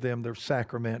to give them the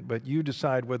sacrament, but you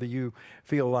decide whether you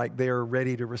feel like they're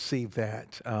ready to receive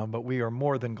that. But we are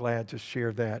more than glad to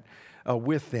share that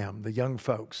with them, the young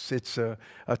folks. It's a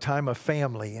time of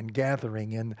family and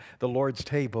gathering in the Lord's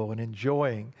table and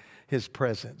enjoying His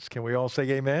presence. Can we all say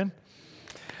amen?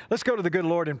 Let's go to the good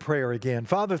Lord in prayer again.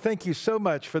 Father, thank you so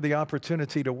much for the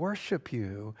opportunity to worship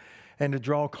you and to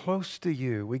draw close to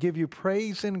you. We give you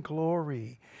praise and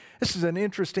glory. This is an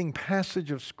interesting passage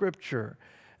of Scripture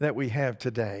that we have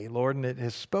today, Lord, and it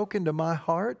has spoken to my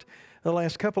heart the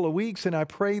last couple of weeks, and I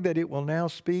pray that it will now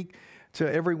speak to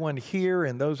everyone here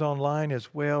and those online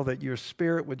as well, that your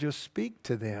Spirit would just speak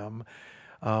to them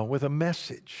with a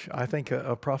message, I think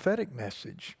a prophetic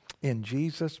message, in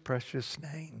Jesus' precious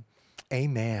name.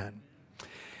 Amen.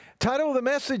 Title of the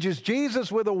message is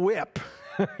Jesus with a Whip.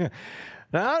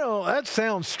 Now, that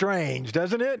sounds strange,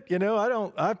 doesn't it? You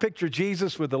know, I picture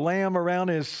Jesus with the lamb around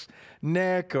his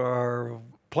neck or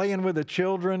playing with the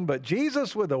children, but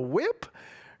Jesus with a whip?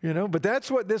 You know, but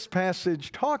that's what this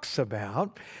passage talks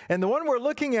about. And the one we're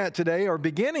looking at today, or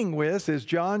beginning with, is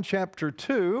John chapter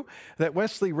 2 that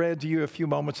Wesley read to you a few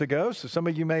moments ago. So some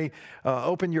of you may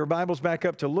open your Bibles back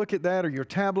up to look at that, or your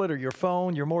tablet or your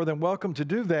phone. You're more than welcome to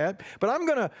do that. But I'm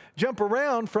going to jump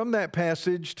around from that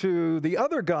passage to the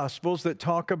other Gospels that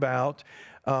talk about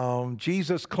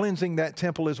Jesus cleansing that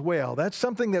temple as well. That's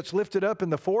something that's lifted up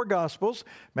in the four Gospels,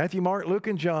 Matthew, Mark, Luke,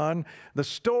 and John, the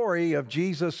story of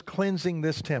Jesus cleansing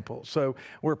this temple. So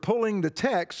we're pulling the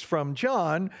text from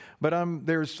John, but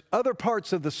there's other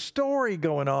parts of the story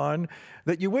going on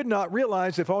that you would not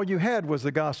realize if all you had was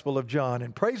the Gospel of John.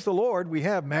 And praise the Lord, we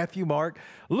have Matthew, Mark,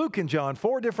 Luke, and John,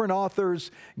 four different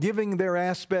authors giving their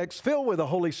aspects, filled with the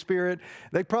Holy Spirit.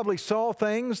 They probably saw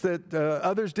things that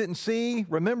others didn't see.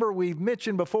 Remember, we've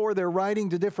mentioned before, they're writing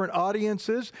to different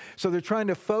audiences, so they're trying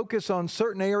to focus on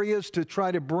certain areas to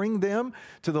try to bring them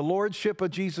to the Lordship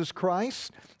of Jesus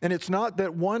Christ. And it's not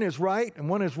that one is right and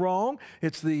one is wrong.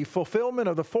 It's the fulfillment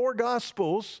of the four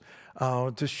Gospels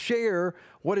to share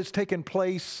what has taken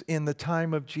place in the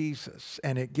time of Jesus,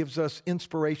 and it gives us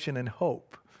inspiration and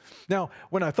hope. Now,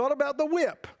 when I thought about the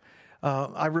whip,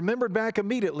 I remembered back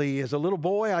immediately as a little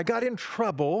boy, I got in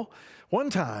trouble one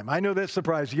time. I know that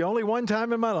surprised you. Only one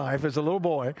time in my life as a little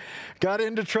boy, got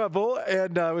into trouble,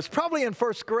 and I was probably in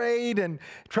first grade, and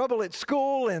trouble at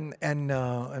school, and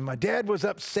my dad was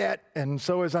upset. And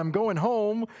so as I'm going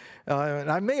home,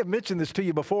 and I may have mentioned this to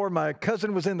you before, my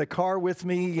cousin was in the car with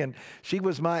me, and she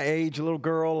was my age, a little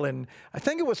girl, and I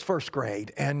think it was first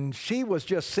grade, and she was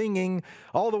just singing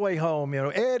all the way home, you know,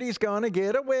 Eddie's gonna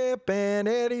get a whipping,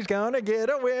 Eddie's gonna get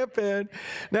a whipping.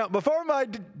 Now, before my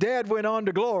dad went on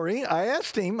to glory, I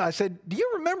asked him, I said, do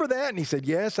you remember that? And he said,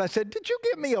 yes. I said, did you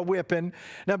get me a whipping?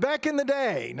 Now, back in the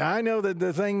day, now I know that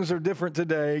the things are different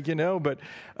today, you know, but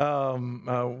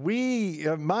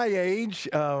my age,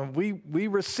 we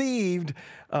received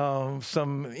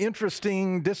some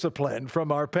interesting discipline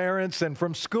from our parents and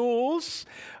from schools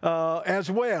as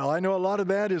well. I know a lot of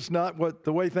that is not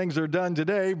the way things are done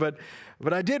today, but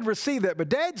I did receive that. But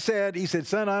Dad said, he said,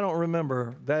 son, I don't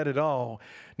remember that at all.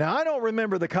 Now, I don't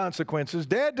remember the consequences.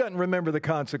 Dad doesn't remember the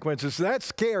consequences. So that's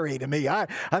scary to me. I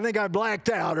think I blacked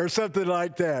out or something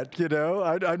like that, you know.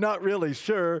 I'm not really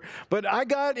sure. But I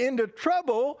got into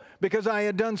trouble because I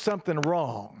had done something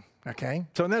wrong, okay?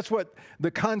 So that's what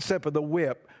the concept of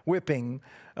the whipping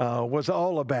was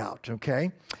all about,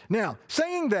 okay? Now,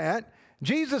 saying that,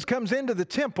 Jesus comes into the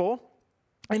temple,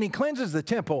 And he cleanses the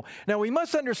temple. Now, we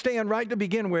must understand right to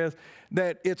begin with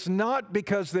that it's not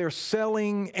because they're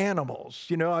selling animals.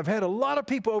 You know, I've had a lot of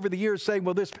people over the years say,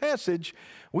 well, this passage,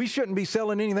 we shouldn't be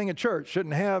selling anything at church.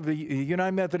 Shouldn't have the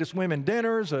United Methodist women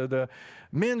dinners or the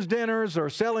men's dinners or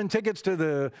selling tickets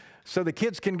to so the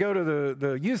kids can go to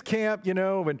the youth camp, you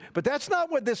know. But that's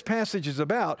not what this passage is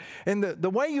about. And the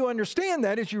way you understand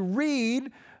that is you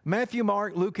read Matthew,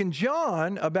 Mark, Luke, and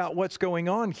John about what's going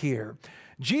on here.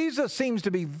 Jesus seems to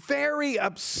be very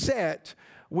upset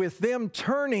with them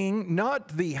turning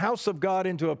not the house of God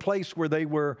into a place where they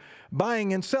were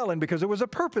buying and selling, because there was a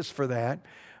purpose for that,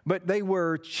 but they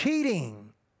were cheating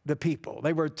the people.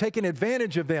 They were taking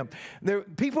advantage of them.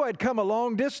 People had come a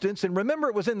long distance, and remember,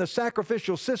 it was in the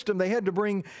sacrificial system. They had to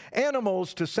bring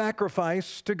animals to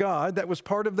sacrifice to God. That was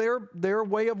part of their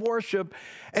way of worship.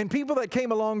 And people that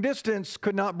came a long distance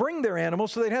could not bring their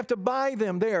animals, so they'd have to buy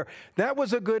them there. That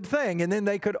was a good thing. And then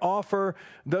they could offer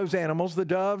those animals, the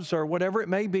doves or whatever it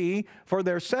may be, for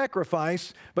their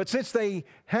sacrifice. But since they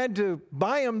had to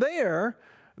buy them there,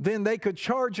 then they could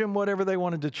charge them whatever they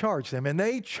wanted to charge them. And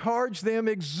they charged them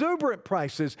exuberant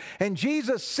prices. And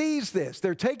Jesus sees this.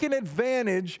 They're taking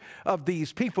advantage of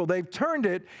these people. They've turned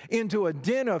it into a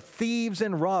den of thieves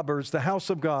and robbers, the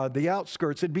house of God, the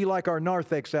outskirts. It'd be like our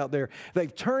narthex out there.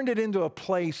 They've turned it into a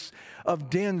place of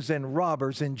dens and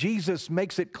robbers. And Jesus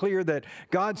makes it clear that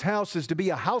God's house is to be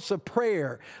a house of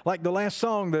prayer, like the last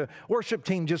song the worship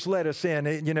team just led us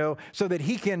in, you know, so that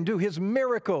he can do his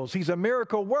miracles. He's a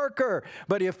miracle worker.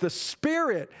 But if the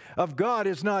Spirit of God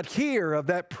is not here, of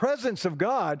that presence of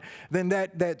God, then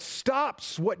that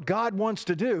stops what God wants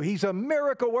to do. He's a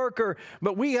miracle worker,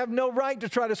 but we have no right to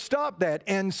try to stop that.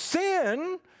 And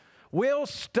sin will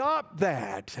stop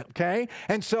that, okay?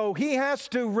 And so he has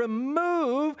to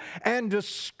remove and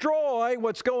destroy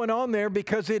what's going on there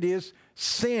because it is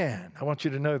sin. I want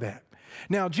you to know that.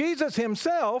 Now, Jesus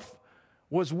himself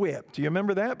was whipped. Do you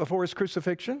remember that before his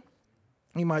crucifixion?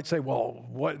 You might say, well,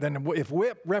 what then? If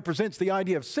whip represents the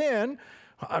idea of sin,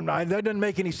 that doesn't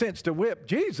make any sense to whip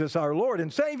Jesus, our Lord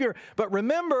and Savior. But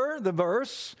remember the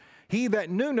verse, he that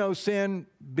knew no sin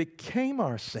became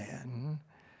our sin,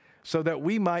 so that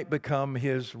we might become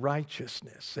his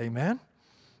righteousness. Amen?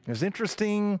 There's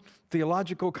interesting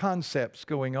theological concepts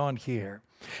going on here.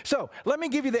 So let me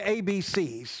give you the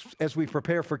ABCs as we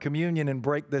prepare for communion and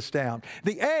break this down.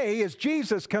 The A is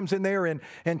Jesus comes in there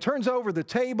and turns over the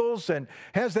tables and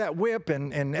has that whip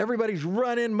and everybody's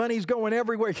running, money's going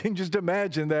everywhere. You can just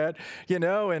imagine that, you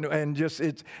know, and just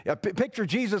picture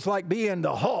Jesus like being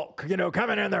the Hulk, you know,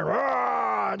 coming in there,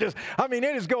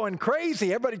 it is going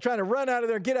crazy. Everybody trying to run out of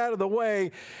there, get out of the way.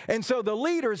 And so the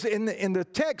leaders in the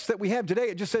text that we have today,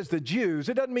 it just says the Jews.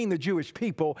 It doesn't mean the Jewish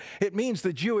people. It means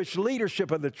the Jewish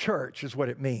leadership of the church is what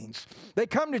it means. They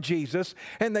come to Jesus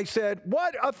and they said,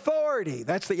 what authority?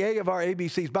 That's the A of our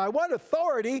ABCs. By what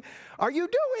authority are you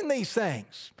doing these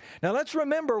things? Now let's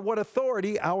remember what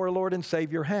authority our Lord and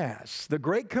Savior has. The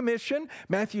Great Commission,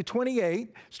 Matthew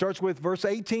 28, starts with verse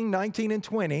 18, 19, and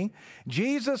 20.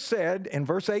 Jesus said in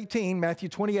verse 18, Matthew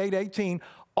 28, 18,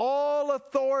 all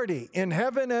authority in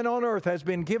heaven and on earth has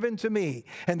been given to me.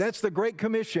 And that's the Great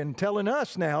Commission telling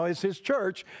us now as his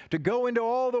church to go into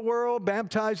all the world,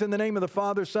 baptize in the name of the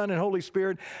Father, Son, and Holy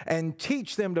Spirit, and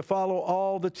teach them to follow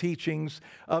all the teachings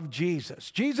of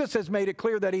Jesus. Jesus has made it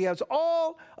clear that he has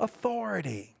all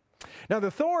authority. Now, the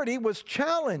authority was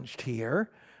challenged here,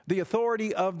 the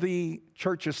authority of the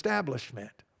church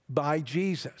establishment by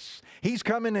Jesus. He's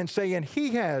coming and saying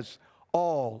he has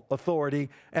all authority,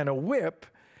 and a whip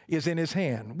is in his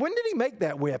hand. When did he make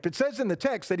that whip? It says in the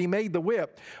text that he made the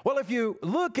whip. Well, if you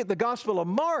look at the Gospel of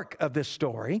Mark of this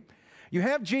story, you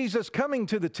have Jesus coming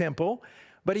to the temple,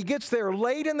 but he gets there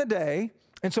late in the day,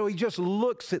 and so he just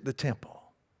looks at the temple.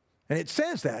 And it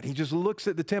says that. He just looks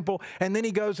at the temple, and then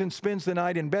he goes and spends the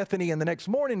night in Bethany, and the next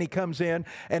morning he comes in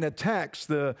and attacks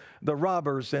the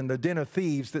robbers and the den of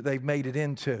thieves that they've made it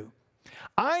into.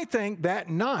 I think that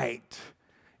night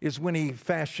is when he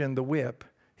fashioned the whip.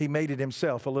 He made it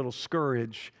himself, a little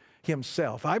scourge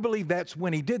himself. I believe that's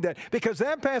when he did that, because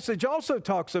that passage also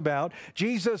talks about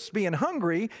Jesus being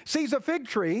hungry, sees a fig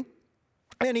tree,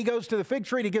 and he goes to the fig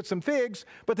tree to get some figs,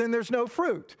 but then there's no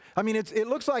fruit. I mean, it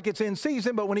looks like it's in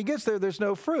season, but when he gets there, there's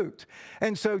no fruit.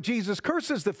 And so Jesus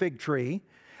curses the fig tree.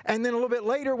 And then a little bit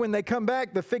later, when they come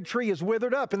back, the fig tree is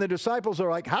withered up. And the disciples are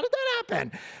like, how did that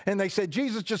happen? And they said,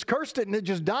 Jesus just cursed it and it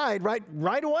just died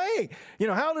right away. You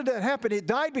know, how did that happen? It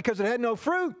died because it had no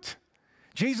fruit.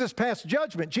 Jesus passed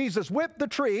judgment. Jesus whipped the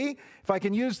tree, if I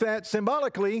can use that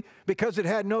symbolically, because it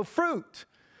had no fruit.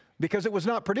 because it was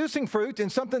not producing fruit, and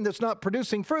something that's not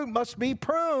producing fruit must be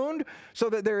pruned so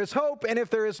that there is hope, and if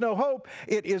there is no hope,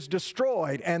 it is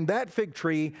destroyed. And that fig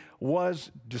tree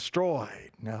was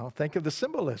destroyed. Now, think of the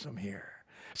symbolism here.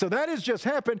 So that has just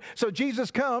happened. So Jesus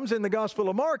comes in the Gospel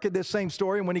of Mark in this same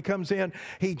story, and when he comes in,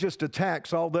 he just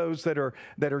attacks all those that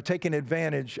are taking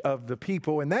advantage of the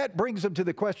people. And that brings them to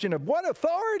the question of, what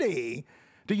authority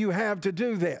do you have to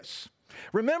do this?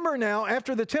 Remember now,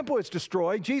 after the temple is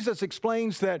destroyed, Jesus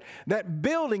explains that that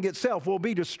building itself will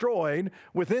be destroyed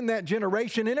within that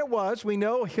generation. And it was, we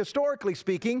know, historically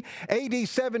speaking, AD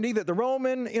 70, that the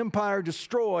Roman Empire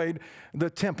destroyed the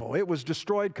temple. It was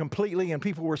destroyed completely, and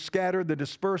people were scattered. The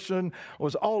dispersion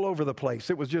was all over the place.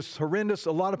 It was just horrendous.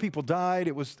 A lot of people died.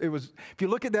 It was. If you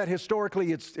look at that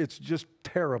historically, it's just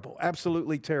terrible,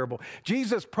 absolutely terrible.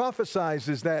 Jesus prophesies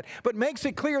that, but makes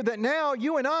it clear that now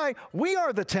you and I, we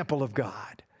are the temple of God.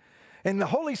 And the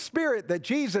Holy Spirit that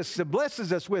Jesus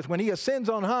blesses us with when he ascends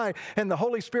on high and the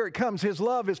Holy Spirit comes, his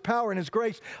love, his power, and his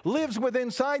grace lives within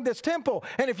inside this temple.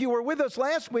 And if you were with us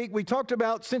last week, we talked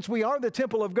about, since we are the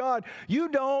temple of God, you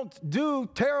don't do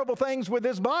terrible things with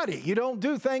this body. You don't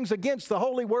do things against the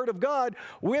holy word of God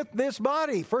with this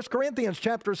body. 1 Corinthians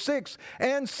chapter 6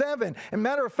 and 7. And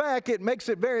matter of fact, it makes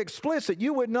it very explicit.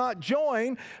 You would not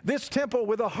join this temple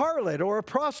with a harlot or a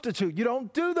prostitute. You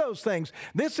don't do those things.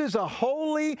 This is a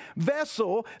holy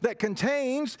vessel that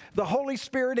contains the Holy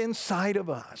Spirit inside of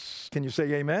us. Can you say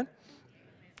amen?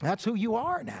 That's who you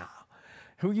are now.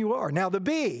 Who you are. Now, the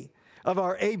B of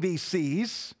our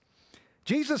ABCs,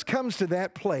 Jesus comes to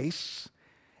that place,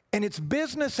 and it's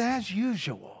business as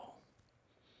usual.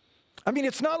 I mean,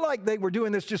 it's not like they were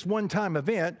doing this just one-time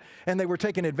event and they were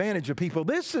taking advantage of people.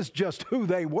 This is just who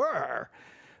they were.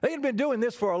 They had been doing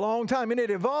this for a long time, and it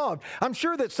evolved. I'm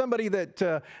sure that somebody that,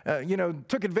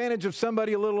 took advantage of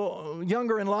somebody a little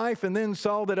younger in life and then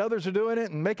saw that others are doing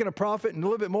it and making a profit and a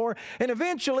little bit more. And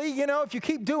eventually, if you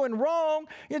keep doing wrong,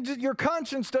 your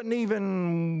conscience doesn't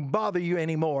even bother you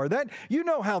anymore. You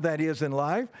know how that is in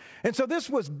life. And so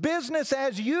this was business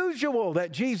as usual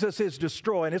that Jesus is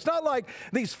destroying. It's not like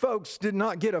these folks did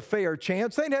not get a fair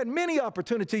chance. They'd had many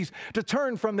opportunities to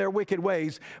turn from their wicked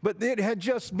ways, but it had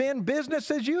just been business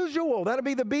as usual. That'll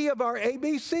be the B of our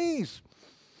ABCs.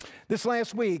 This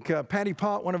last week, Patty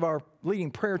Pott, one of our leading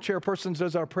prayer chairpersons,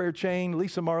 does our prayer chain.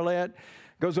 Lisa Marlette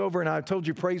goes over, and I told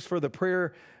you, prays for the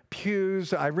prayer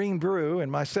pews. Irene Brew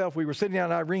and myself, we were sitting down,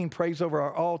 and Irene prays over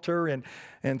our altar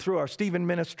and through our Stephen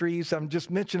Ministries. I'm just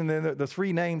mentioning the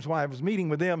three names while I was meeting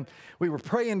with them. We were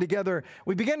praying together.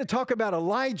 We began to talk about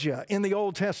Elijah in the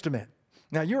Old Testament.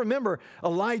 Now, you remember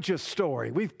Elijah's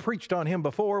story. We've preached on him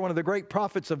before, one of the great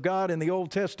prophets of God in the Old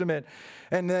Testament,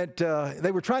 and that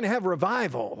they were trying to have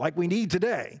revival like we need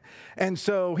today. And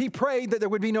so he prayed that there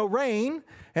would be no rain,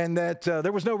 and that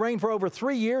there was no rain for over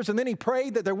 3 years, and then he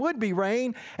prayed that there would be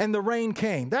rain, and the rain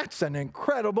came. That's an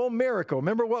incredible miracle.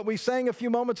 Remember what we sang a few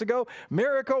moments ago?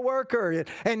 Miracle worker.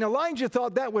 And Elijah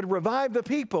thought that would revive the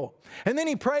people. And then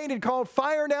he prayed and called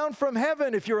fire down from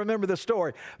heaven, if you remember the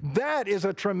story. That is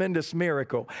a tremendous miracle.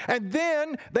 And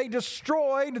then they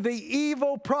destroyed the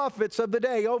evil prophets of the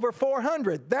day, over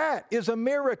 400. That is a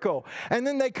miracle. And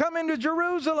then they come into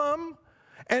Jerusalem,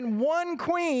 and one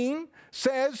queen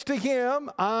says to him,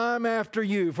 I'm after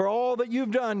you for all that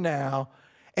you've done now.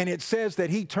 And it says that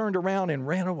he turned around and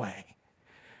ran away.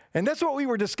 And that's what we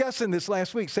were discussing this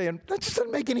last week, saying, that just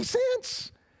doesn't make any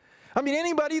sense. I mean,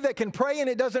 anybody that can pray and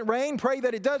it doesn't rain, pray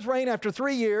that it does rain after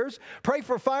 3 years, pray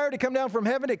for fire to come down from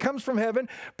heaven, it comes from heaven,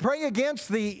 pray against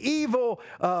the evil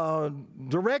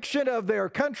direction of their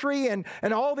country, and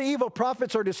all the evil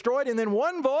prophets are destroyed, and then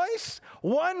one voice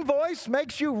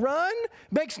makes you run,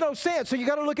 makes no sense. So you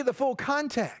got to look at the full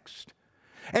context.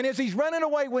 And as he's running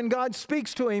away, when God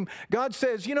speaks to him, God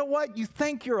says, you know what? You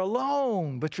think you're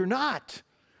alone, but you're not.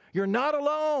 You're not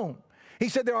alone. He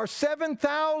said there are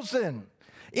 7,000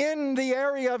 in the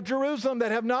area of Jerusalem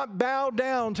that have not bowed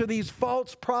down to these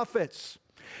false prophets.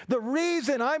 The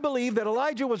reason I believe that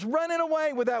Elijah was running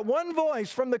away with that one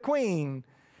voice from the queen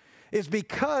is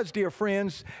because, dear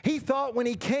friends, he thought when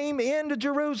he came into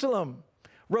Jerusalem,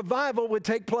 revival would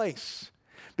take place.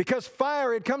 Because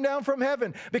fire had come down from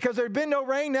heaven. Because there had been no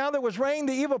rain. Now there was rain.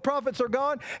 The evil prophets are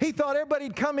gone. He thought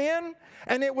everybody'd come in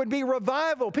and it would be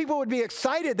revival. People would be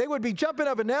excited. They would be jumping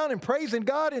up and down and praising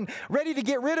God and ready to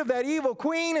get rid of that evil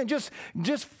queen and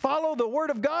just follow the word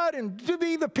of God and to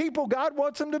be the people God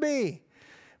wants them to be.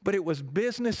 But it was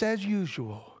business as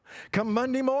usual. Come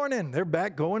Monday morning, they're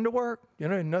back going to work.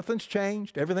 Nothing's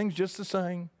changed. Everything's just the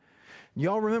same.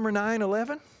 Y'all remember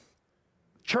 9/11?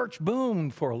 Church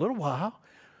boomed for a little while.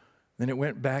 Then it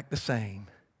went back the same.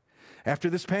 After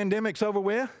this pandemic's over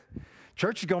with,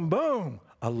 Church is going to boom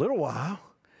a little while.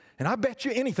 And I bet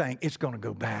you anything, it's going to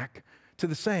go back to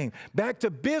the same. Back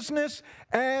to business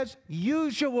as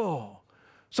usual.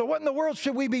 So what in the world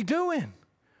should we be doing?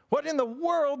 What in the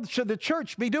world should the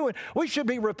church be doing? We should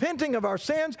be repenting of our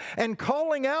sins and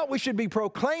calling out. We should be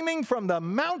proclaiming from the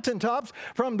mountaintops,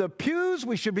 from the pews.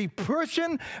 We should be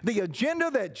pushing the agenda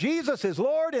that Jesus is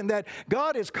Lord and that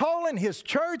God is calling His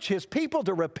church, His people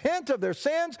to repent of their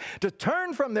sins, to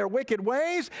turn from their wicked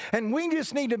ways. And we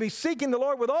just need to be seeking the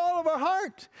Lord with all of our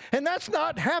heart. And that's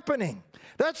not happening.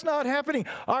 That's not happening.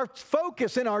 Our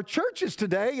focus in our churches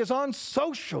today is on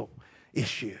social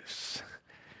issues.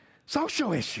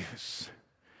 Social issues.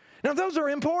 Now, those are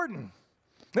important.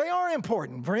 They are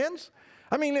important, friends.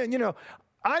 I mean,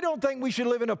 I don't think we should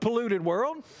live in a polluted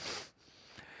world.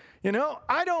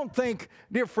 I don't think,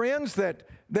 dear friends, that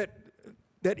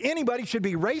anybody should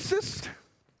be racist.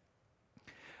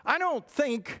 I don't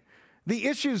think the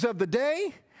issues of the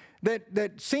day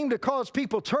that seem to cause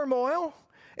people turmoil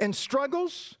and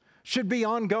struggles should be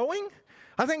ongoing.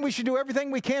 I think we should do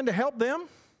everything we can to help them.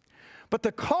 But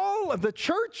the call of the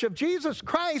church of Jesus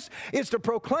Christ is to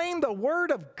proclaim the Word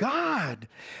of God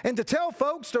and to tell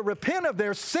folks to repent of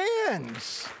their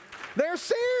sins. Their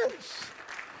sins.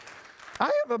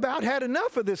 I have about had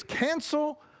enough of this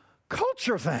cancel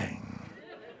culture thing.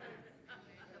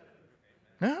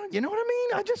 No, you know what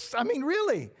I mean?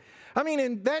 Really.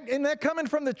 In that coming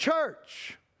from the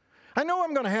church. I know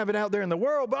I'm going to have it out there in the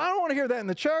world, but I don't want to hear that in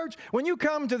the church. When you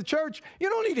come to the church, you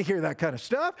don't need to hear that kind of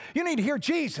stuff. You need to hear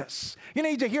Jesus. You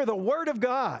need to hear the Word of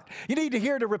God. You need to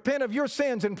hear to repent of your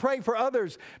sins and pray for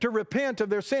others to repent of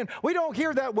their sin. We don't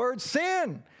hear that word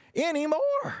sin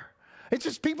anymore. It's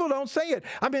just people don't say it.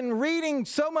 I've been reading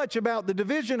so much about the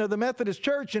division of the Methodist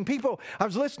Church, and I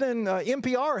was listening,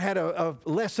 NPR had a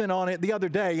lesson on it the other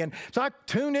day, and so I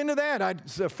tuned into that.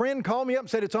 A friend called me up and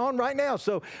said it's on right now.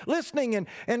 So listening,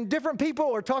 and different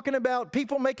people are talking about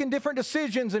people making different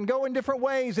decisions and going different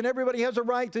ways, and everybody has a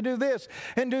right to do this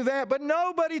and do that, but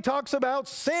nobody talks about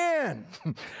sin.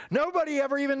 Nobody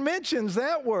ever even mentions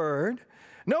that word.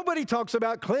 Nobody talks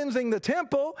about cleansing the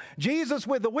temple. Jesus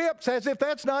with the whips, as if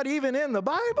that's not even in the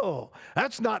Bible.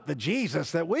 That's not the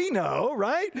Jesus that we know,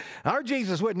 right? Our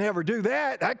Jesus would never do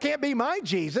that. That can't be my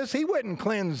Jesus. He wouldn't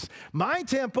cleanse my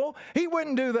temple. He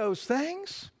wouldn't do those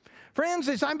things. Friends,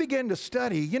 as I begin to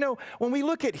study, when we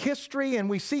look at history and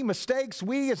we see mistakes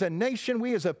we as a nation,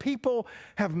 we as a people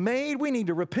have made, we need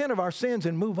to repent of our sins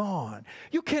and move on.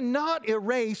 You cannot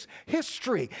erase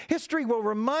history. History will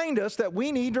remind us that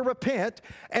we need to repent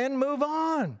and move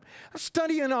on.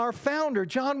 Studying our founder,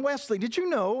 John Wesley, did you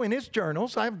know in his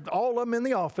journals, I have all of them in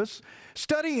the office,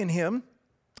 studying him,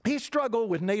 he struggled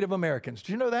with Native Americans.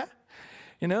 Did you know that?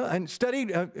 And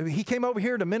studied, he came over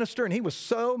here to minister, and he was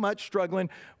so much struggling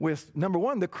with, number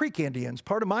one, the Creek Indians,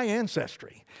 part of my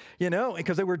ancestry,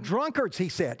 because they were drunkards, he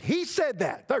said. He said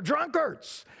that. They're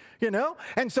drunkards.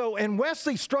 And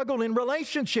Wesley struggled in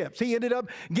relationships. He ended up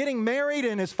getting married,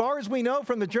 and as far as we know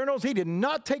from the journals, he did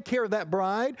not take care of that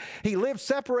bride. He lived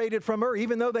separated from her,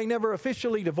 even though they never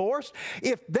officially divorced.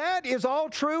 If that is all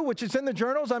true, which is in the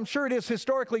journals, I'm sure it is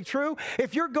historically true.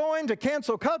 If you're going to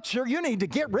cancel culture, you need to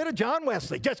get rid of John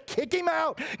Wesley. Just kick him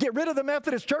out. Get rid of the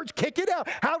Methodist Church. Kick it out.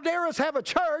 How dare us have a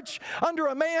church under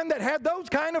a man that had those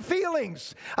kind of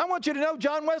feelings? I want you to know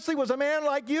John Wesley was a man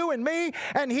like you and me,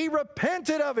 and he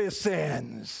repented of his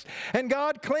sins, and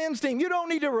God cleansed him. You don't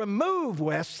need to remove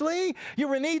Wesley.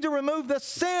 You need to remove the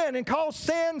sin and call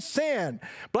sin, sin.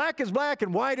 Black is black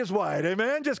and white is white.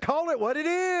 Amen? Just call it what it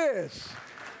is.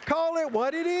 Call it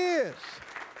what it is.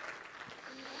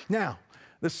 Now,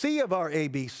 the C of our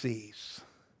ABCs,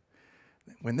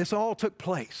 when this all took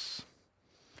place,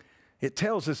 it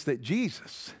tells us that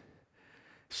Jesus,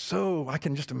 I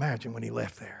can just imagine when he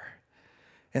left there,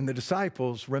 and the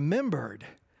disciples remembered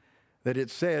that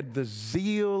it said, the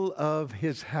zeal of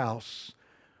his house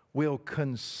will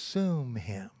consume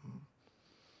him.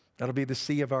 That'll be the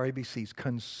C of our ABCs,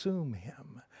 consume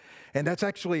him. And that's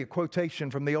actually a quotation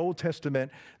from the Old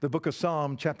Testament, the book of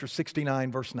Psalm, chapter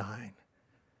 69, verse 9.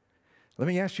 Let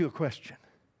me ask you a question.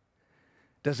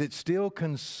 Does it still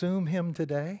consume him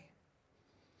today?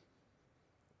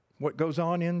 What goes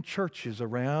on in churches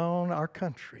around our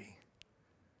country,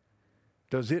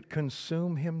 does it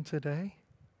consume him today?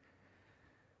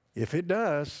 If it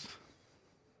does,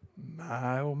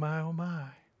 my, oh, my, oh, my.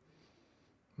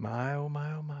 My, oh,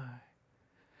 my, oh, my.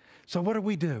 So what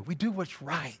do? We do what's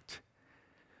right.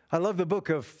 I love the book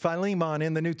of Philemon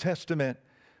in the New Testament,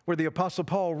 where the Apostle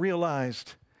Paul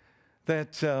realized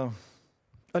that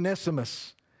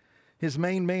Onesimus, his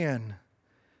main man,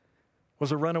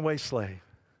 was a runaway slave.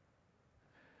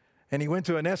 And he went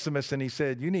to Onesimus and he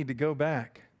said, you need to go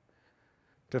back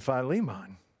to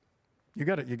Philemon. You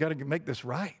got to make this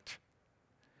right.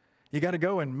 You got to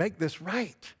go and make this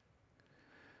right.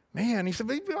 Man, he said,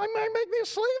 I might make me a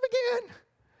slave again.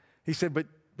 He said,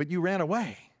 but you ran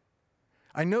away.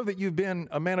 I know that you've been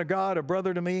a man of God, a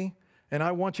brother to me, and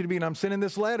I want you to be, and I'm sending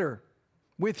this letter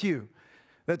with you.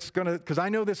 That's going to, because I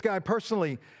know this guy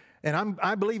personally, and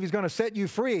I believe he's going to set you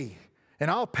free, and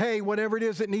I'll pay whatever it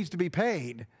is that needs to be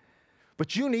paid.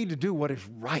 But you need to do what is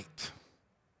right.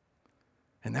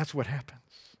 And that's what happens.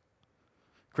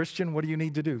 Christian, what do you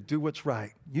need to do? Do what's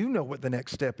right. You know what the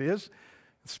next step is.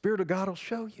 The Spirit of God will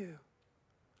show you.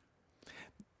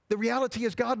 The reality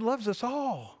is God loves us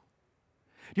all.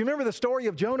 Do you remember the story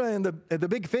of Jonah and the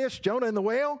big fish, Jonah and the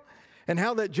whale? And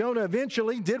how that Jonah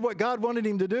eventually did what God wanted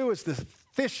him to do as the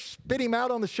fish spit him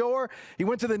out on the shore. He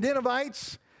went to the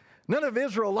Ninevites. None of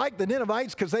Israel liked the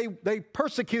Ninevites because they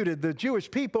persecuted the Jewish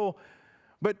people.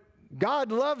 But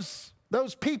God loves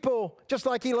those people just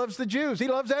like he loves the Jews. He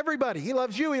loves everybody. He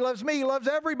loves you. He loves me. He loves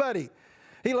everybody.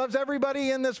 He loves everybody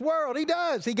in this world. He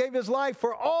does. He gave his life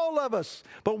for all of us.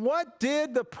 But what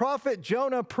did the prophet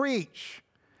Jonah preach?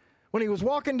 When he was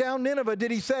walking down Nineveh,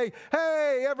 did he say,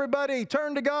 hey, everybody,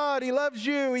 turn to God. He loves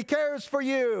you. He cares for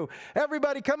you.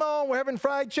 Everybody, come on. We're having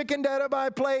fried chicken down at my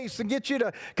place and get you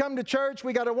to come to church.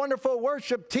 We got a wonderful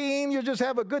worship team. You just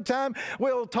have a good time.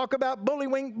 We'll talk about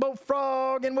bullywink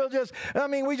bullfrog, and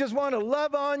we just want to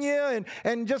love on you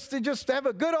and just have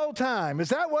a good old time. Is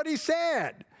that what he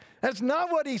said? That's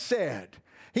not what he said.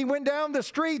 He went down the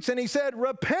streets and he said,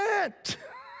 repent.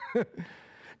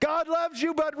 God loves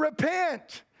you, but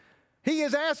repent. He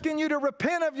is asking you to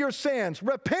repent of your sins.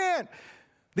 Repent.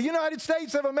 The United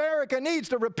States of America needs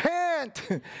to repent.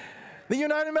 The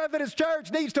United Methodist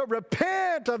Church needs to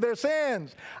repent of their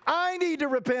sins. I need to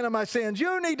repent of my sins.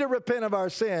 You need to repent of our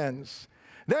sins.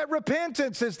 That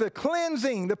repentance is the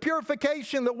cleansing, the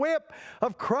purification, the whip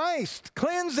of Christ,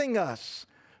 cleansing us,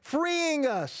 freeing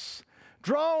us,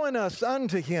 drawing us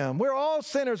unto Him. We're all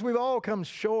sinners. We've all come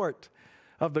short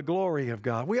of the glory of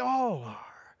God. We all are.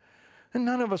 And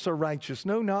none of us are righteous,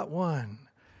 no, not one.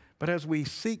 But as we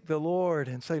seek the Lord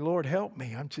and say, Lord, help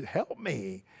me, help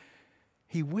me,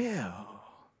 He will.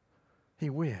 He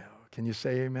will. Can you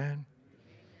say amen?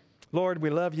 Lord, we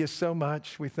love you so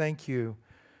much. We thank you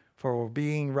for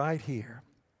being right here.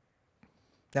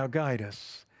 Now guide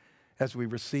us as we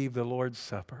receive the Lord's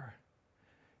Supper.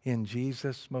 In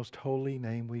Jesus' most holy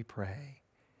name we pray.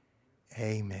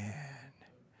 Amen.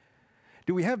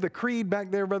 Do we have the creed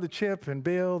back there, Brother Chip and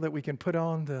Bill, that we can put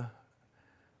on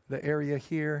the area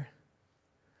here?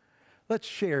 Let's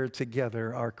share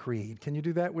together our creed. Can you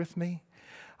do that with me?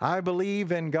 I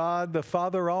believe in God, the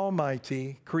Father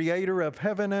Almighty, creator of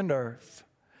heaven and earth.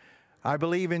 I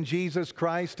believe in Jesus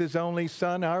Christ, His only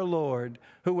Son, our Lord,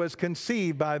 who was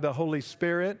conceived by the Holy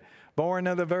Spirit, born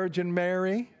of the Virgin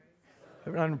Mary,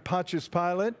 under Pontius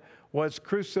Pilate, was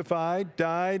crucified,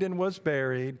 died, and was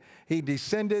buried. He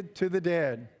descended to the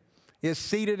dead, is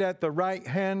seated at the right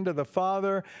hand of the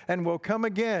Father, and will come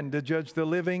again to judge the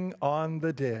living on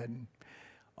the dead.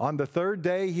 On the third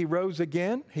day He rose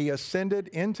again. He ascended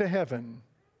into heaven,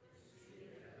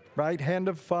 right hand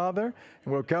of Father,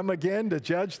 and will come again to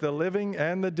judge the living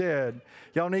and the dead.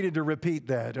 Y'all needed to repeat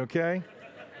that, okay?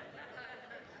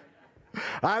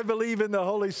 I believe in the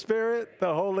Holy Spirit,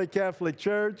 the Holy Catholic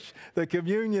Church, the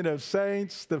communion of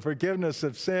saints, the forgiveness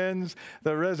of sins,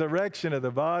 the resurrection of the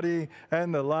body,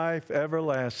 and the life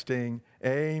everlasting.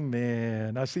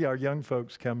 Amen. I see our young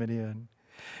folks coming in.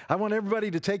 I want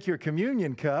everybody to take your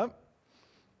communion cup.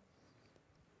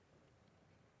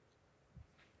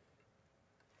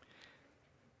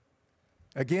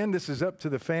 Again, this is up to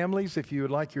the families if you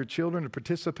would like your children to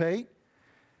participate.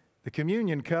 The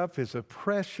communion cup is a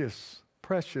precious,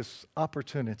 precious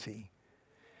opportunity.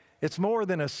 It's more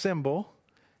than a symbol.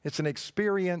 It's an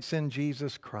experience in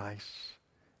Jesus Christ.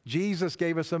 Jesus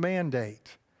gave us a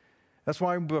mandate. That's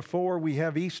why before we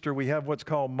have Easter, we have what's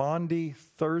called Maundy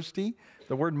Thursday.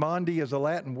 The word Maundy is a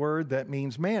Latin word that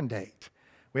means mandate.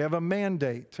 We have a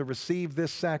mandate to receive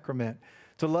this sacrament,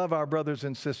 to love our brothers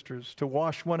and sisters, to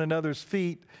wash one another's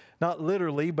feet, not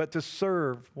literally, but to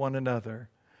serve one another.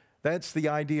 That's the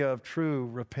idea of true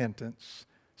repentance,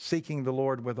 seeking the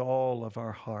Lord with all of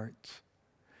our heart.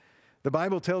 The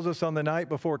Bible tells us on the night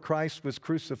before Christ was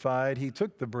crucified, He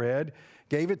took the bread,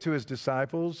 gave it to His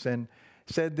disciples, and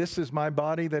said, "This is my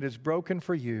body that is broken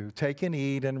for you. Take and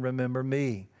eat and remember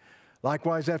me."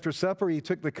 Likewise, after supper, He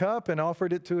took the cup and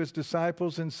offered it to His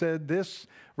disciples and said, "This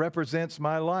represents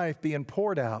my life being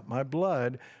poured out, my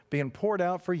blood being poured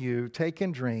out for you. Take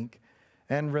and drink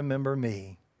and remember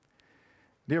me."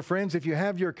 Dear friends, if you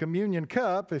have your communion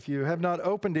cup, if you have not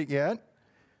opened it yet,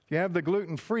 if you have the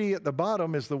gluten-free, at the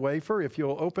bottom is the wafer. If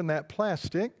you'll open that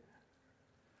plastic,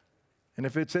 and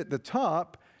if it's at the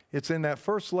top, it's in that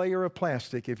first layer of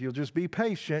plastic. If you'll just be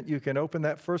patient, you can open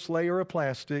that first layer of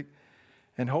plastic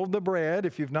and hold the bread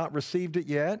if you've not received it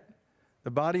yet.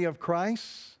 The body of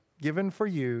Christ given for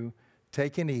you.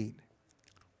 Take and eat.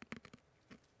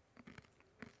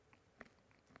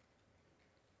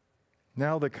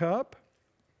 Now the cup,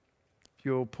 if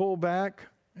you'll pull back,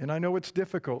 and I know it's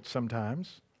difficult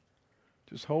sometimes,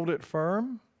 just hold it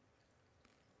firm.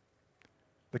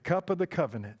 The cup of the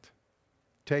covenant.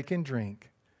 Take and drink.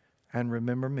 And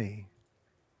remember me.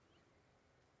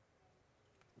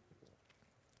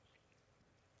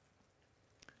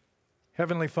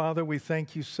 Heavenly Father, we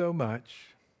thank you so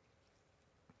much.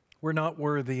 We're not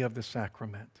worthy of the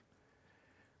sacrament,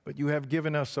 but you have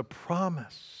given us a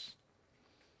promise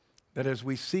that as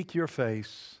we seek your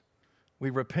face, we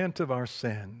repent of our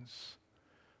sins,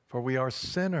 for we are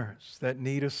sinners that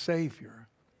need a Savior,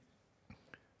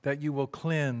 that you will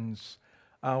cleanse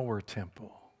our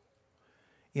temple.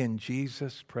 In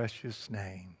Jesus' precious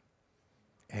name,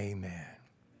 amen.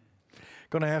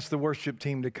 Going to ask the worship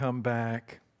team to come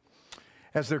back.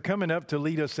 As they're coming up to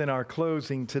lead us in our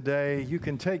closing today, you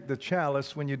can take the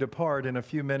chalice when you depart in a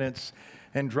few minutes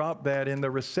and drop that in the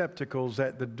receptacles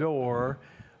at the door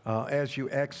as you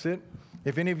exit.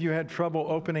 If any of you had trouble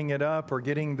opening it up or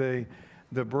getting the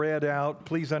bread out,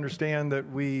 please understand that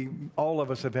all of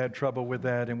us have had trouble with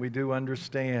that, and we do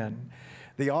understand.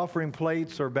 The offering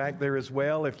plates are back there as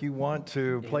well if you want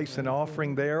to place an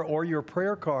offering there, or your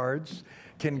prayer cards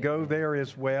can go there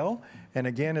as well. And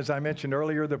again, as I mentioned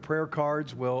earlier, the prayer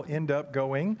cards will end up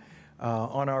going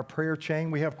on our prayer chain.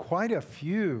 We have quite a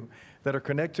few that are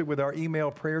connected with our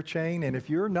email prayer chain. And if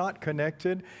you're not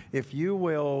connected, if you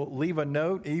will leave a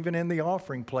note, even in the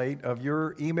offering plate, of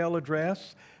your email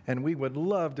address, and we would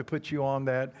love to put you on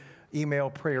that email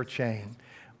prayer chain.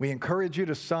 We encourage you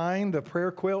to sign the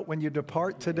prayer quilt when you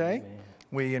depart today. Amen.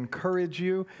 We encourage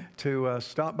you to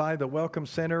stop by the Welcome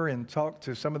Center and talk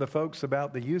to some of the folks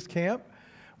about the youth camp.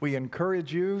 We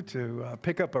encourage you to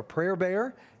pick up a prayer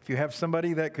bear. If you have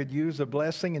somebody that could use a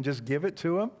blessing, and just give it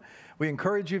to them. We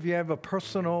encourage you, if you have a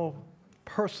personal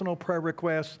prayer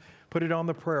request, put it on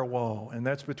the prayer wall, and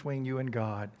that's between you and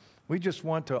God. We just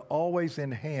want to always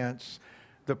enhance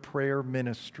the prayer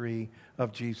ministry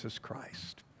of Jesus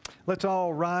Christ. Let's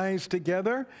all rise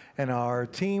together, and our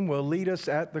team will lead us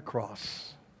at the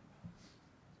cross.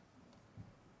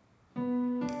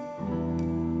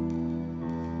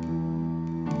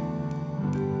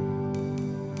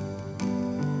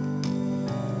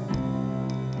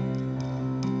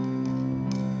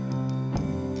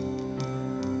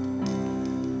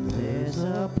 There's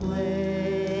a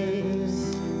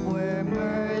place where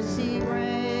mercy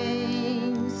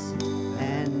reigns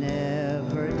and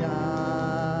never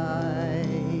dies.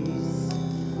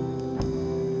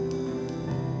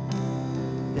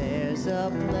 There's a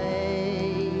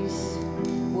place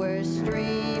where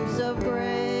streams of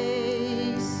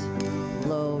grace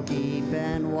flow deep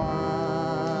and wide,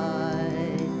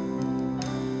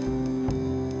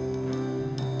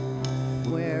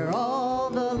 where all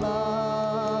the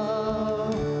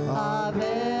love I've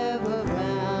ever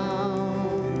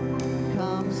found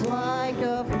comes like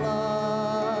a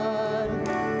flood,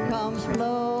 comes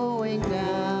flowing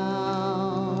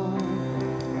down.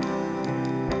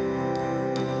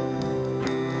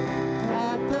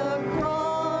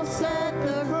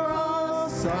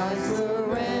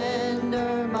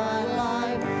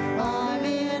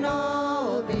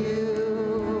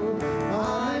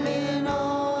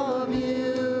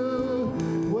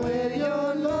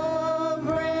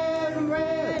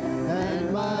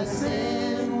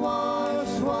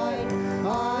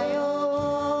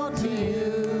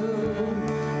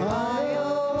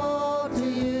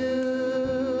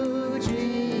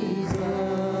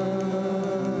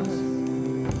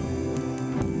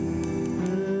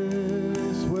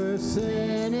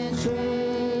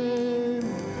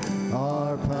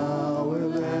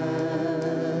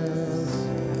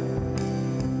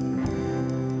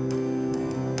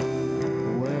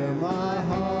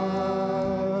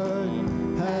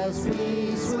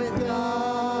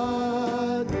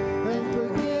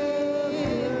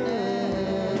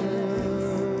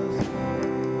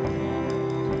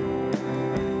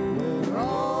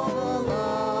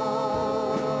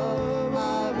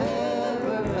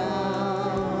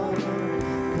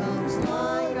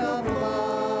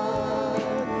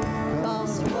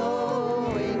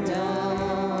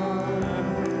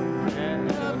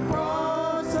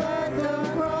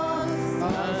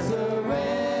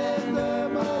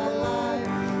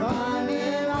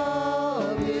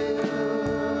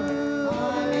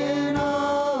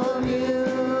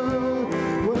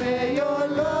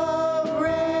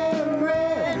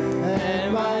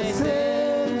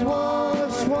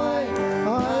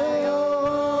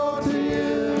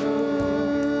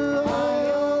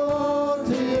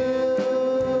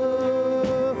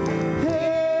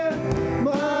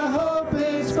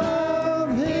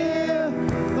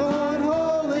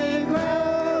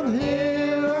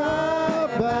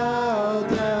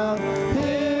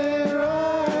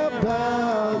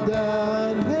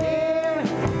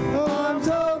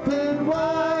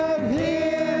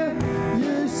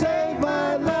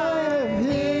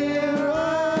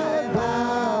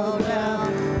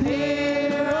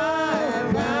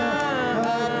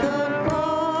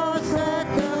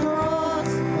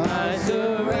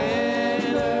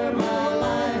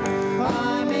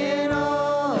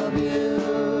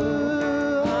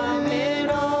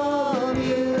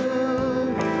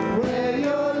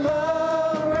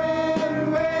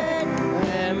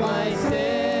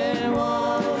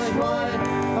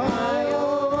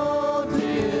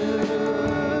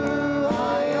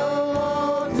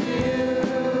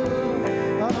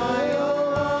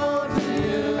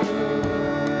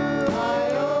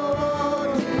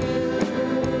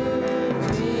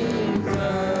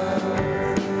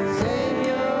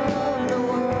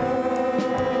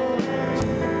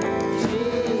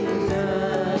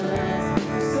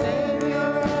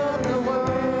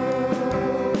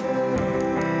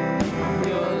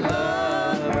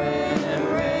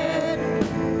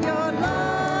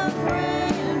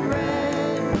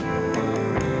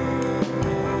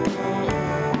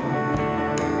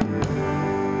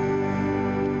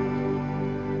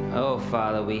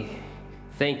 Father, we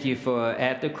thank you for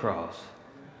at the cross.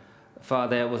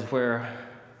 Father, that was where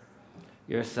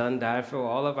your son died for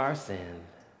all of our sins.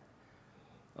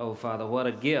 Oh, Father, what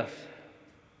a gift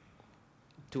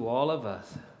to all of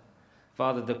us.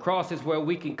 Father, the cross is where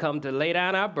we can come to lay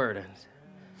down our burdens.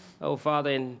 Oh,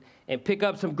 Father, and pick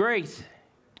up some grace.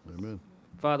 Amen.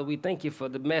 Father, we thank you for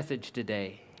the message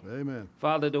today. Amen.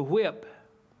 Father, the whip.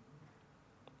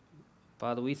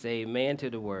 Father, we say amen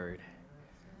to the word.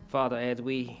 Father, as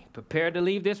we prepare to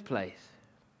leave this place,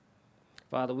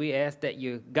 Father, we ask that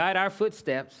you guide our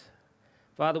footsteps.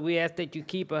 Father, we ask that you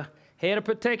keep a head of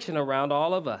protection around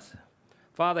all of us.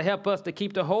 Father, help us to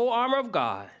keep the whole armor of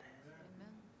God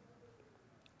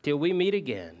till we meet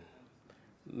again.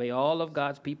 May all of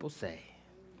God's people say,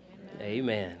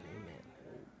 amen.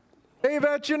 Wave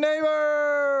at your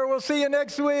neighbor. We'll see you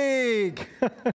next week.